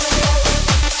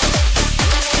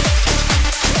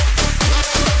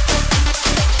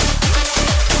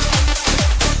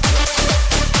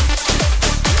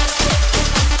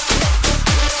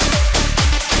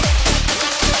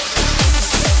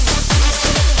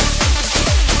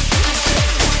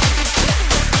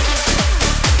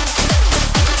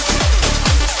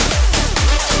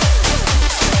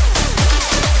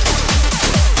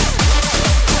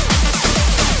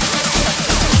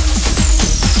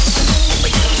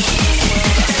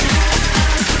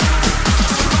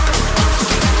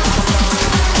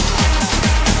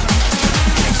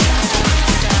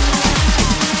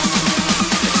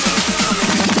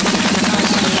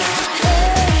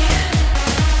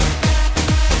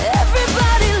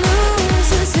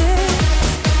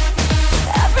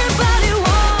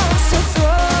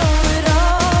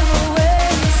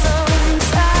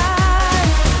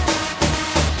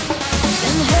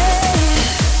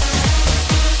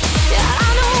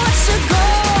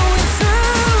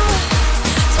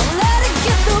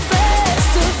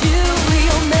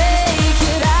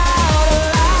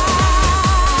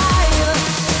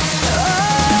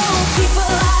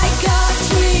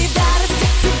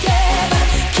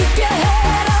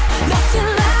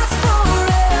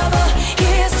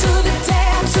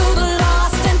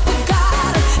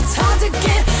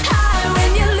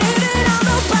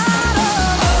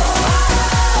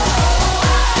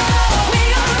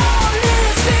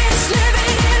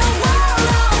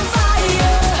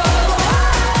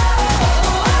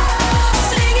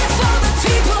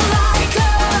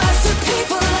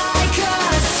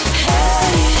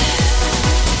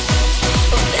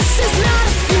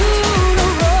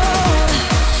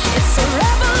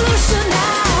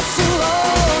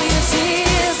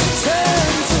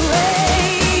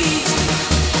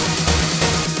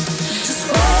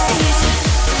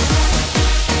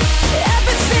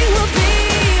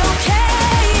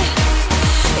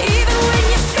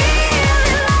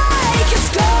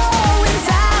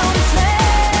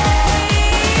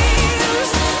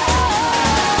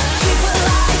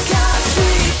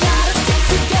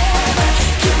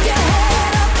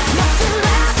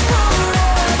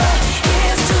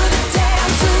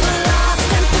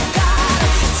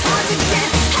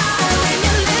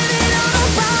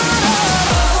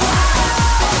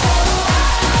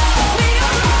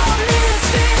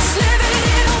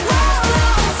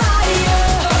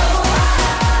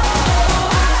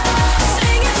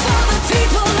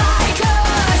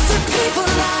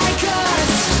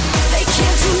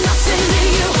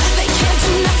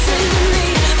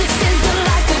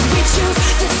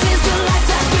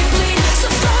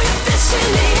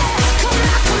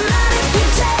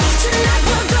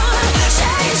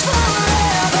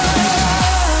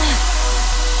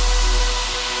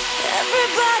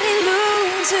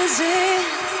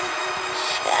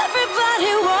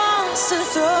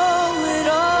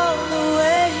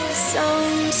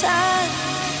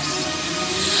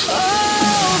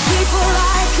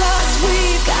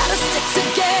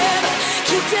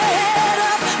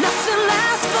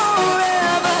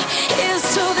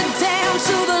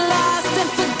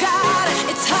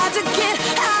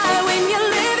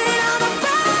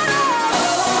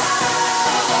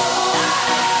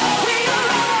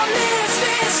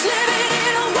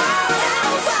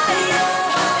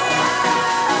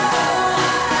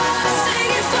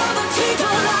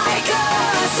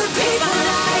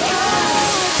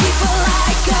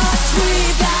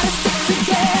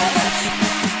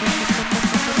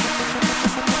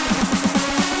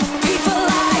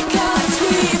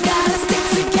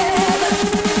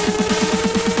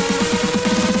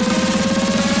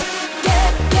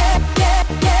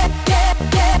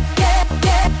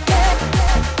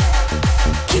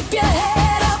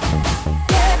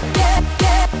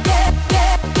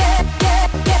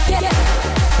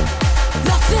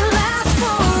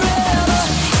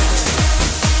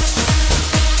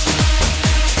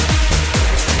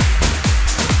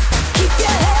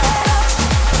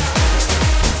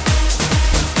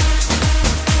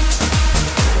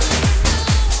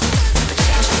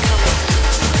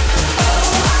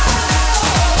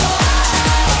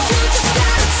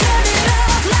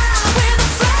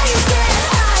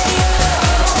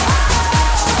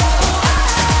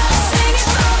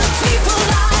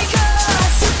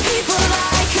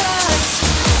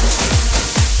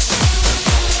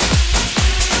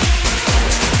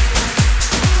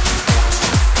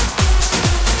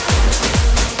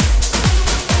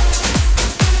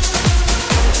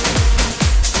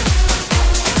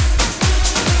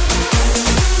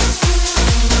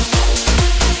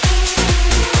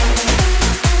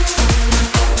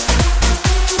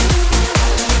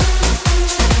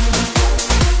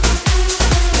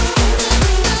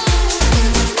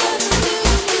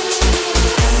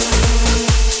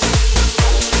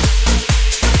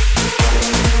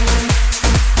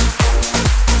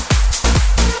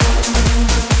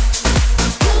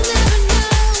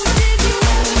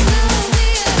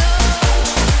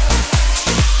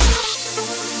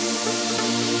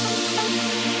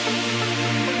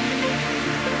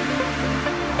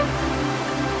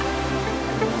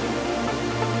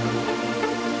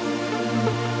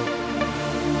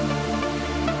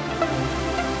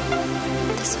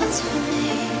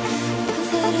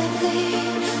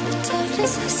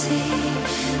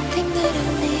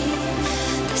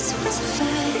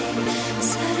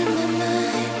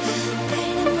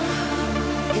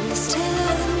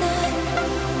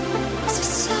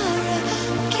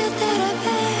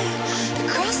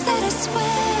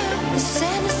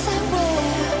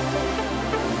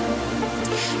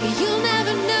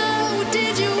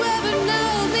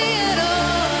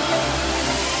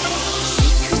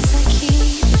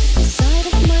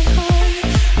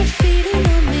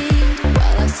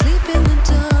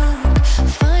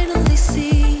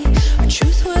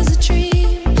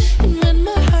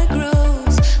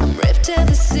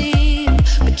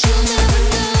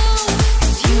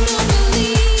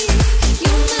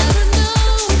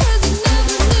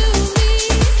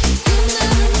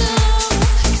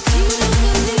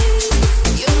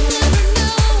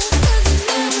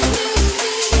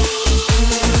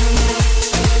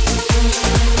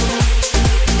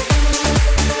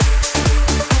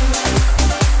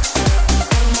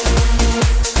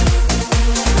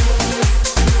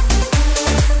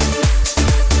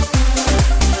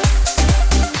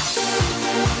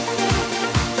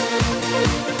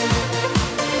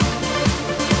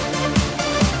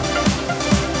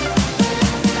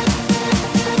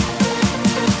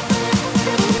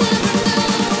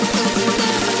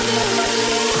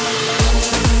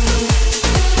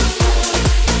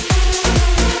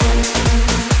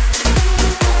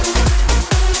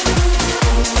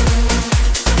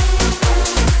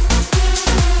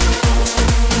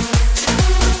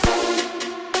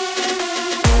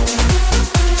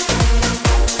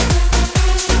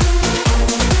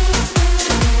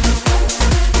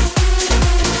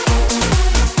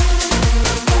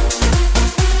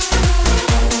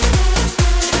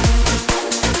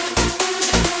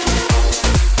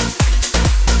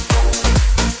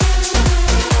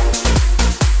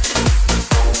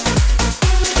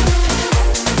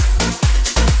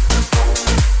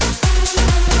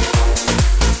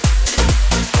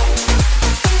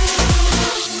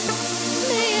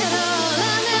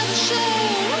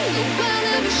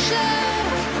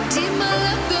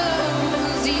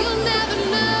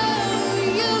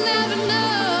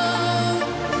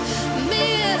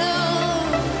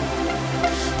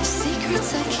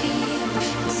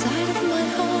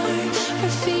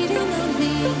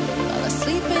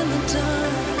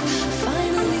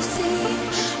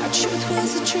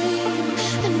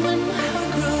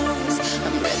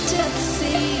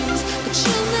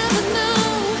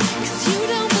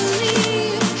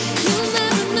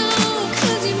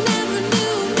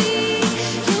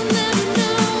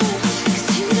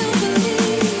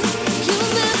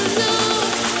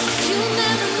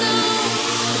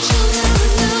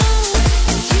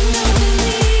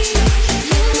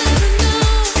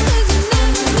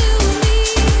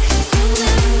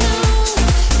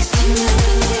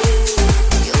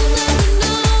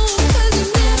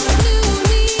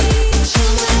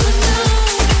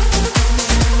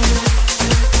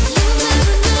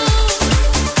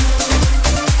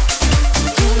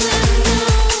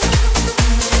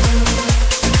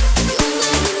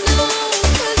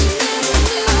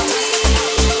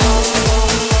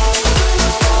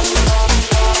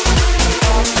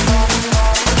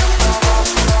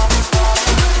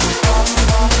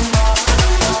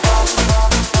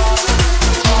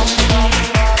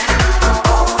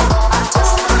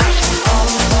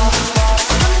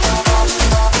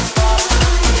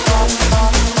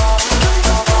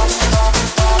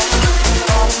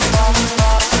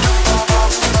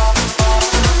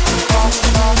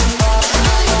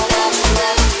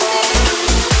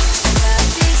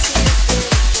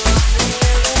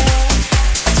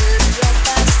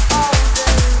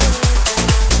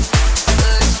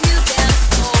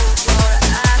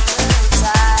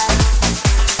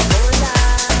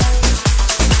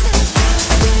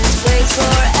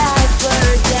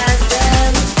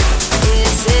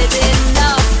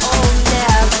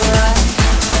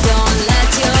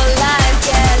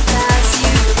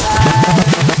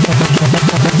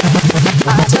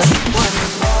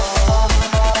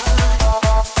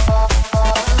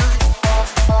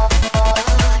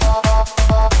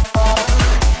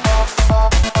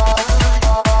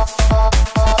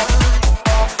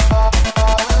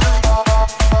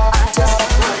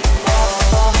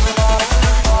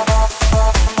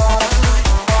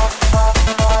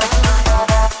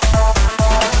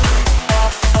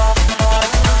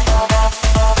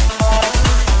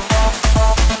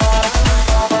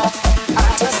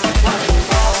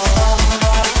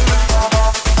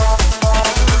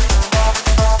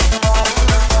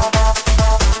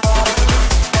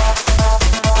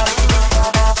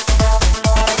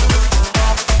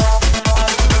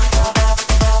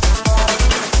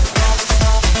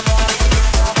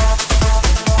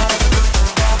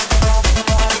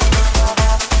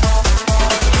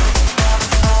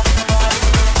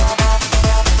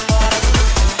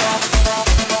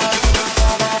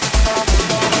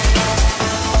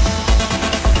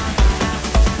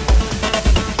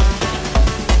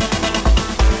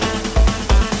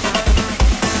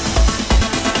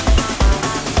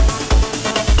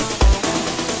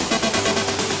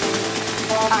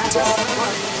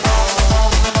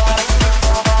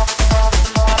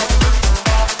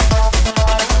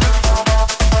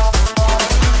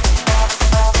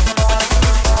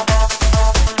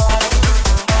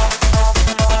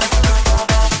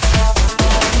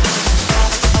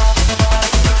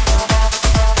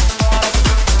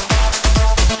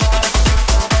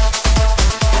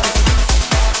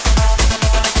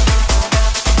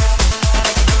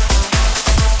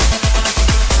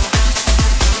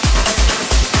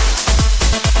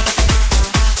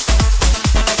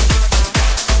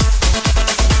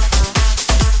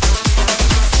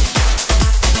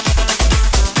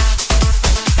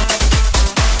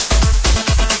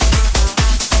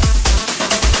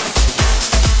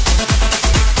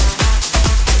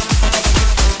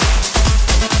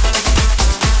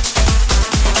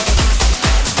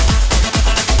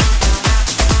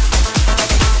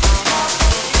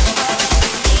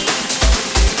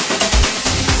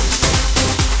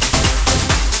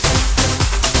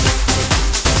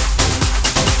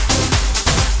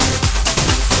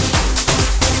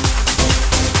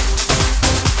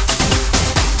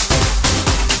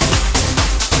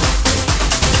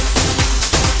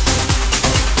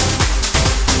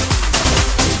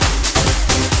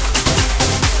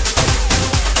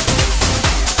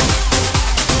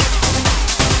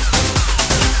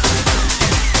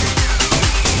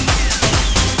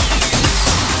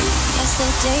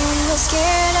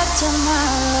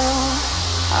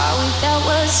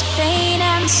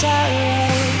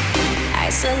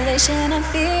 Isolation and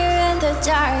fear in the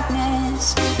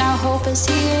darkness. Now hope is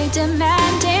here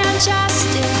demanding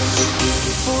justice.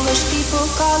 Foolish people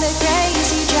call it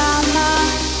crazy drama,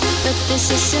 but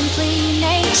this is simply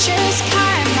nature's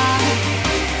karma.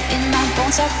 In my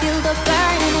bones I feel the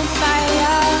burning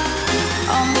fire.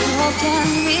 Only hope can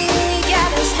really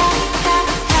get us higher.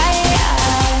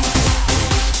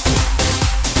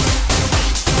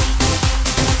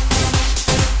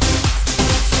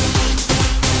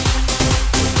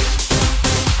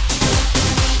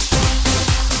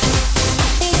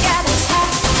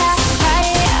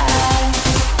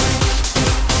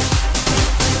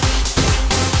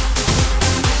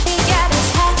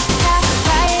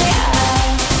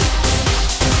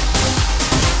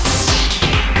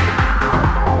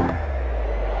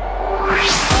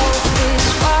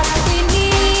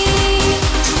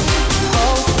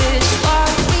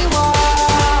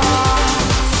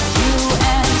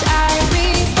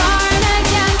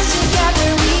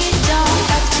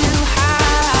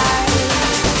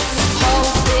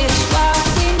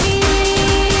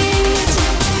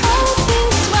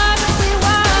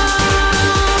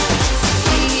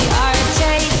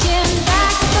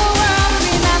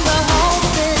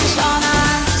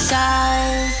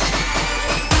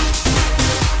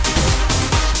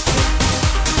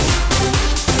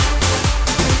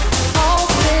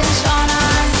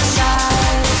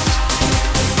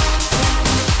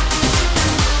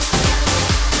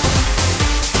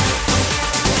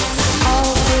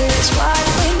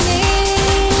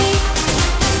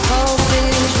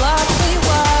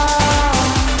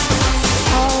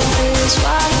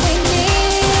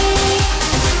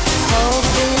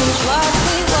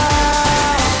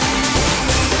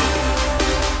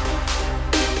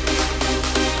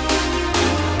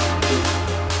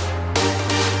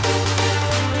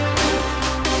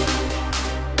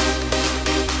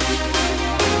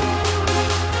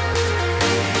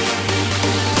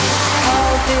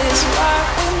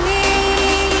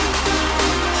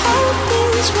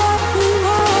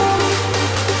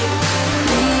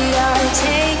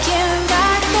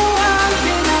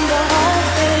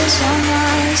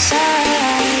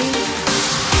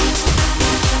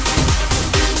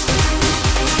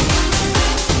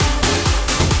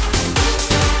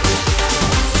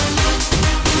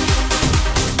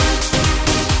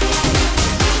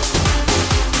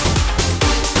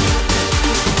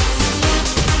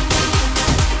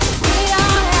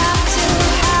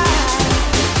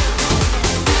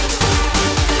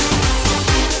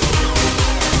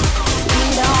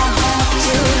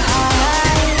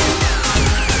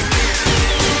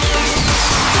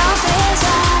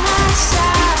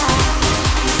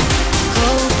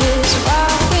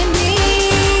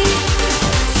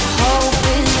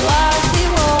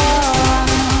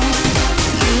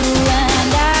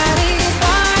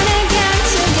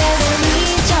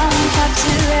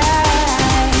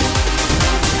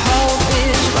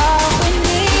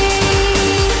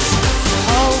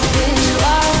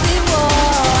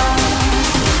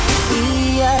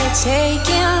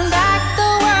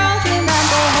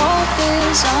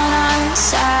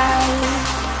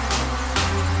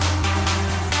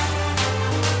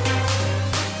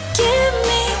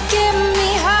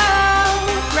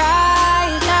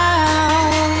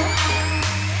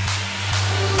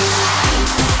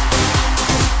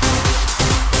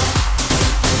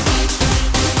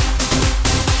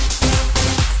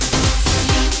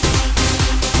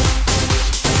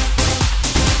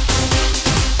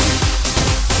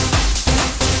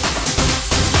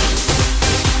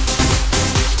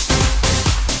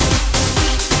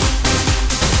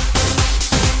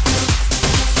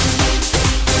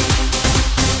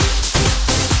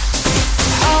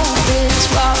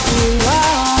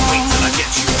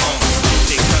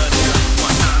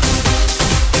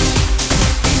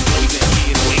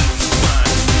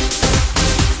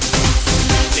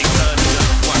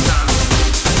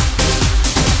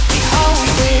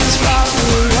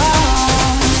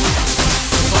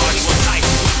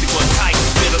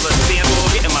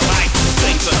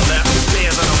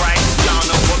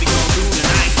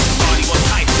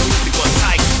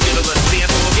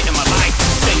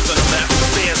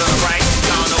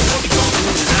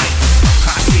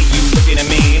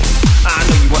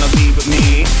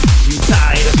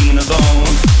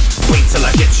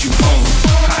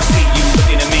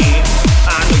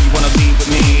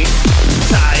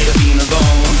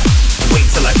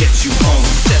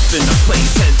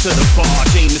 to the bar,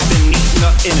 Jameson eating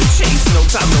up in the chase. No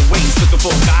time to waste, looking for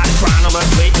a guy to grind on my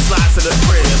plate and slide to the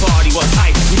crib. Party was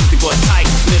hype, music was tight.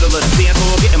 Middle of the dance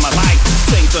floor, getting my life.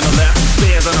 Saints on the left,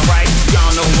 bears on the right. Y'all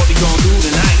know what we gon' do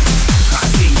tonight. I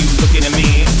see you looking at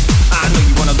me, I know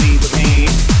you wanna leave with me.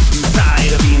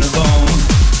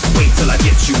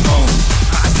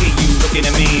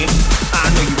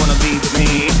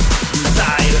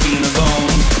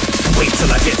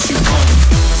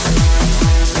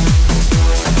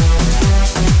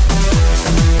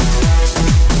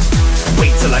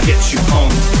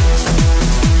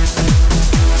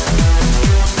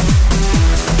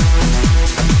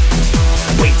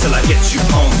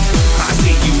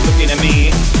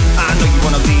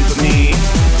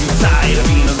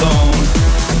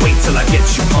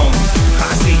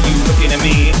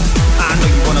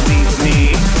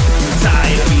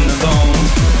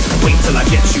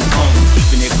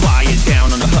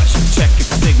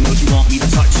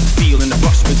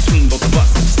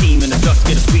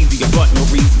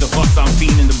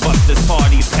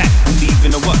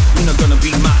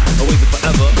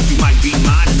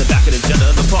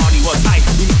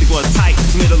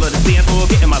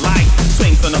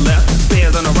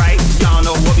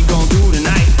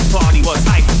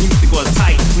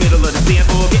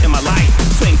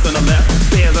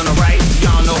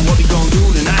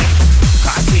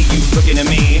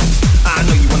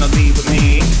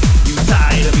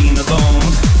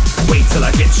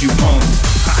 you home.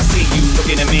 I see you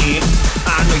looking at me.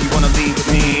 I know you wanna leave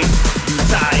with me. You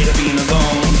tired of being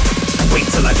alone. Wait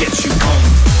till I get you home.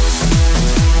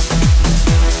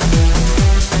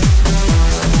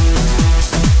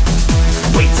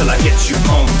 Wait till I get you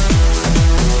home.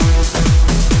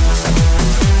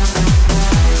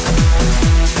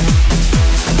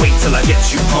 Wait till I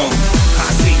get you home. I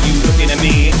see you looking at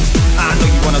me. I know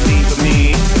you wanna leave with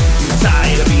me. You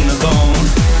tired of being alone.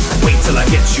 Wait till I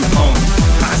get you home.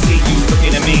 I see you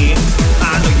looking at me.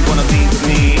 I know you wanna leave with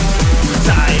me. You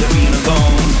tired of being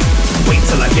alone. Wait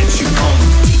till I get you home.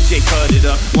 DJ cut it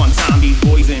up one time. These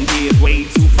boys in here is way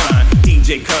too fine.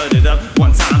 DJ cut it up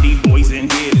one time. These boys in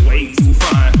here is way too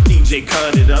fine. DJ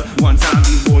cut it up one time.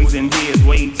 These boys in here is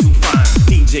way too fine.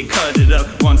 DJ cut it up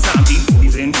one time. These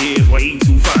boys in here is way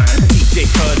too fine. DJ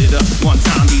cut it up one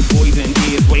time. These boys in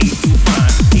here is way too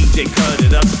fine. DJ cut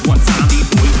it up one time. These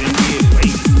boys in here is way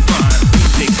too fine.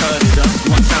 DJ cut it up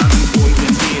one time. These boys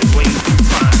in here is way too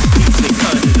fine. DJ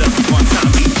cut it up one time.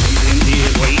 These boys in here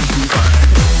is way too fine.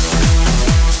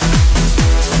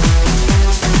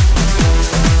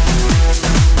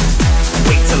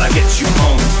 Wait till I get you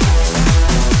home.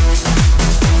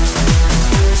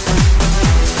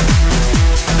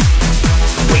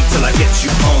 Wait till I get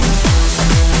you home.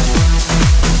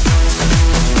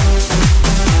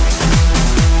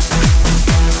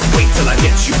 Wait till I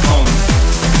get you home.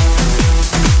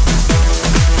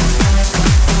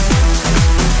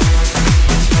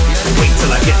 Wait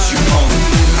till I get you home.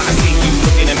 I see you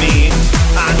looking at me.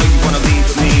 I know you wanna leave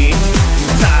with me. You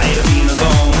tired of being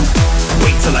alone.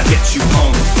 Wait till I get you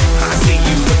home. I see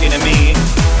you looking at me.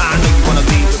 I know you wanna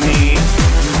leave with me.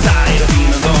 You tired of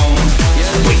being alone.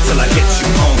 Wait till I get you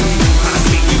home. I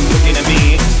see you looking at me.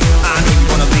 I know you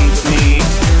wanna leave with me.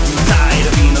 You tired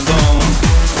of being alone.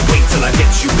 Wait till I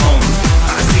get you home.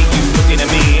 I see you looking at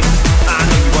me. I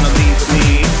know you wanna leave with me.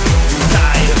 You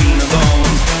tired of being alone.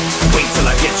 Wait till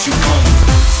I get you home.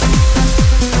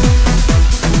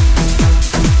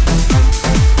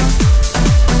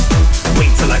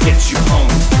 Wait till I get you home.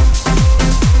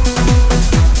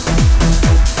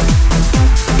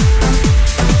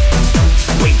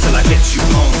 Wait till I get you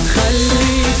home.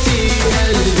 خليتي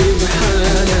قلبي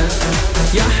بحالة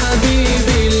يا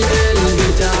حبيبي القلب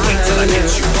Wait till I تعالى. get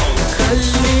you home.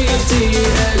 خليتي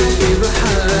قلبي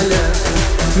بحالة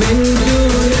من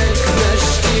دونك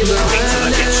بشكي Wait till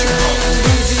I get you home.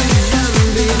 بعالة.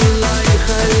 جنبي الله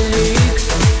يخليك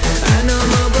أنا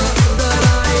ما بقدر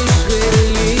أعيش غير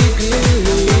ليك.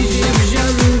 يجي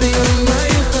بجنبي الله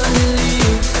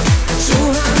يخليك. شو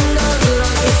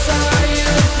هالنظرة شو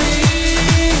صاير فيك؟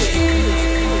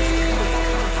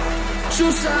 شو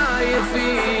صاير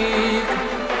فيك؟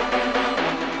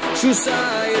 شو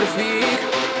صاير فيك؟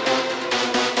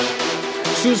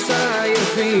 شو صاير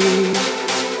فيك؟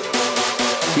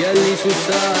 ياللي شو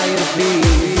صاير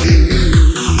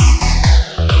فيك؟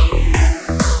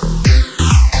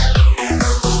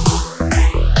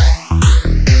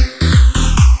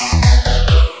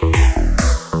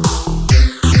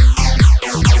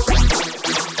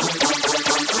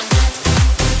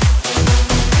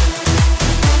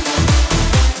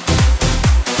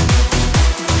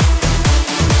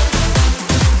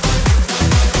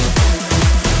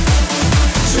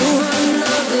 شو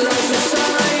هالنظرة شو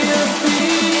صاير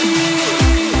فيك؟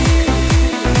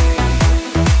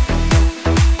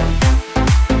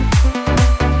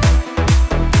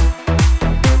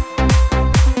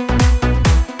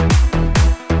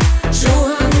 شو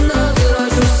هالنظرة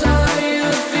شو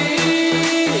صاير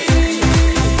فيك؟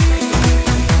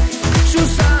 شو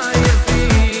صاير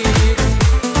فيك؟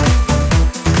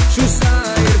 شو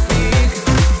صاير فيك؟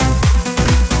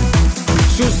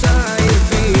 شو صاير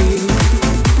فيك؟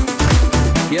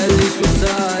 ياللي شو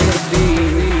صاير فيك؟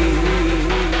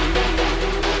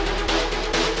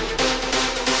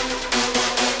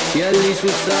 ياللي شو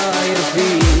صاير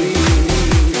فيك؟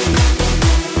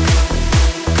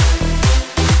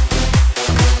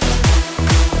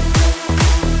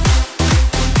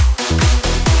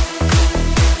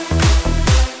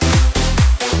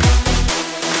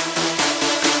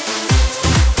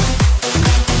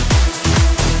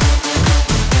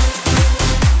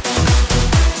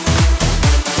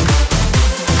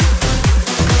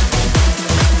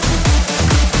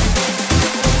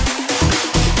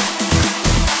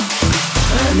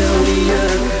 أنا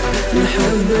وياك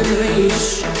نحب نعيش.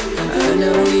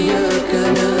 أنا وياك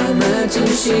أنا ما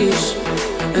تمشيش.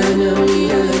 أنا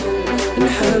وياك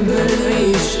نحب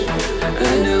نعيش.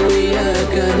 أنا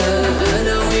وياك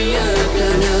أنا وياك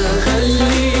أنا.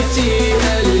 خليتي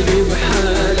قلبي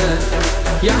بحالة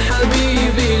يا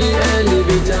حبيبي القلب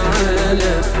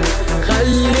تعالى.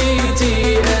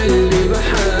 خليتي قلبي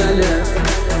بحالة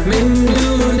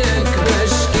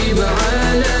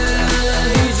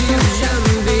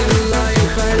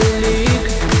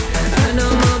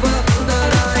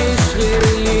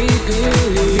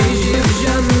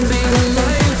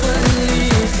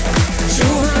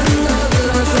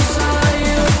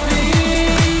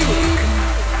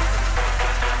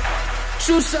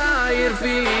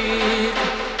فيك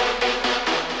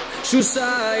شو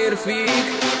صاير فيك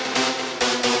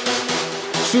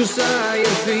شو صاير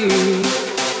فيك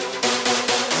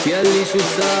ياللي شو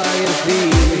صاير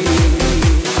فيك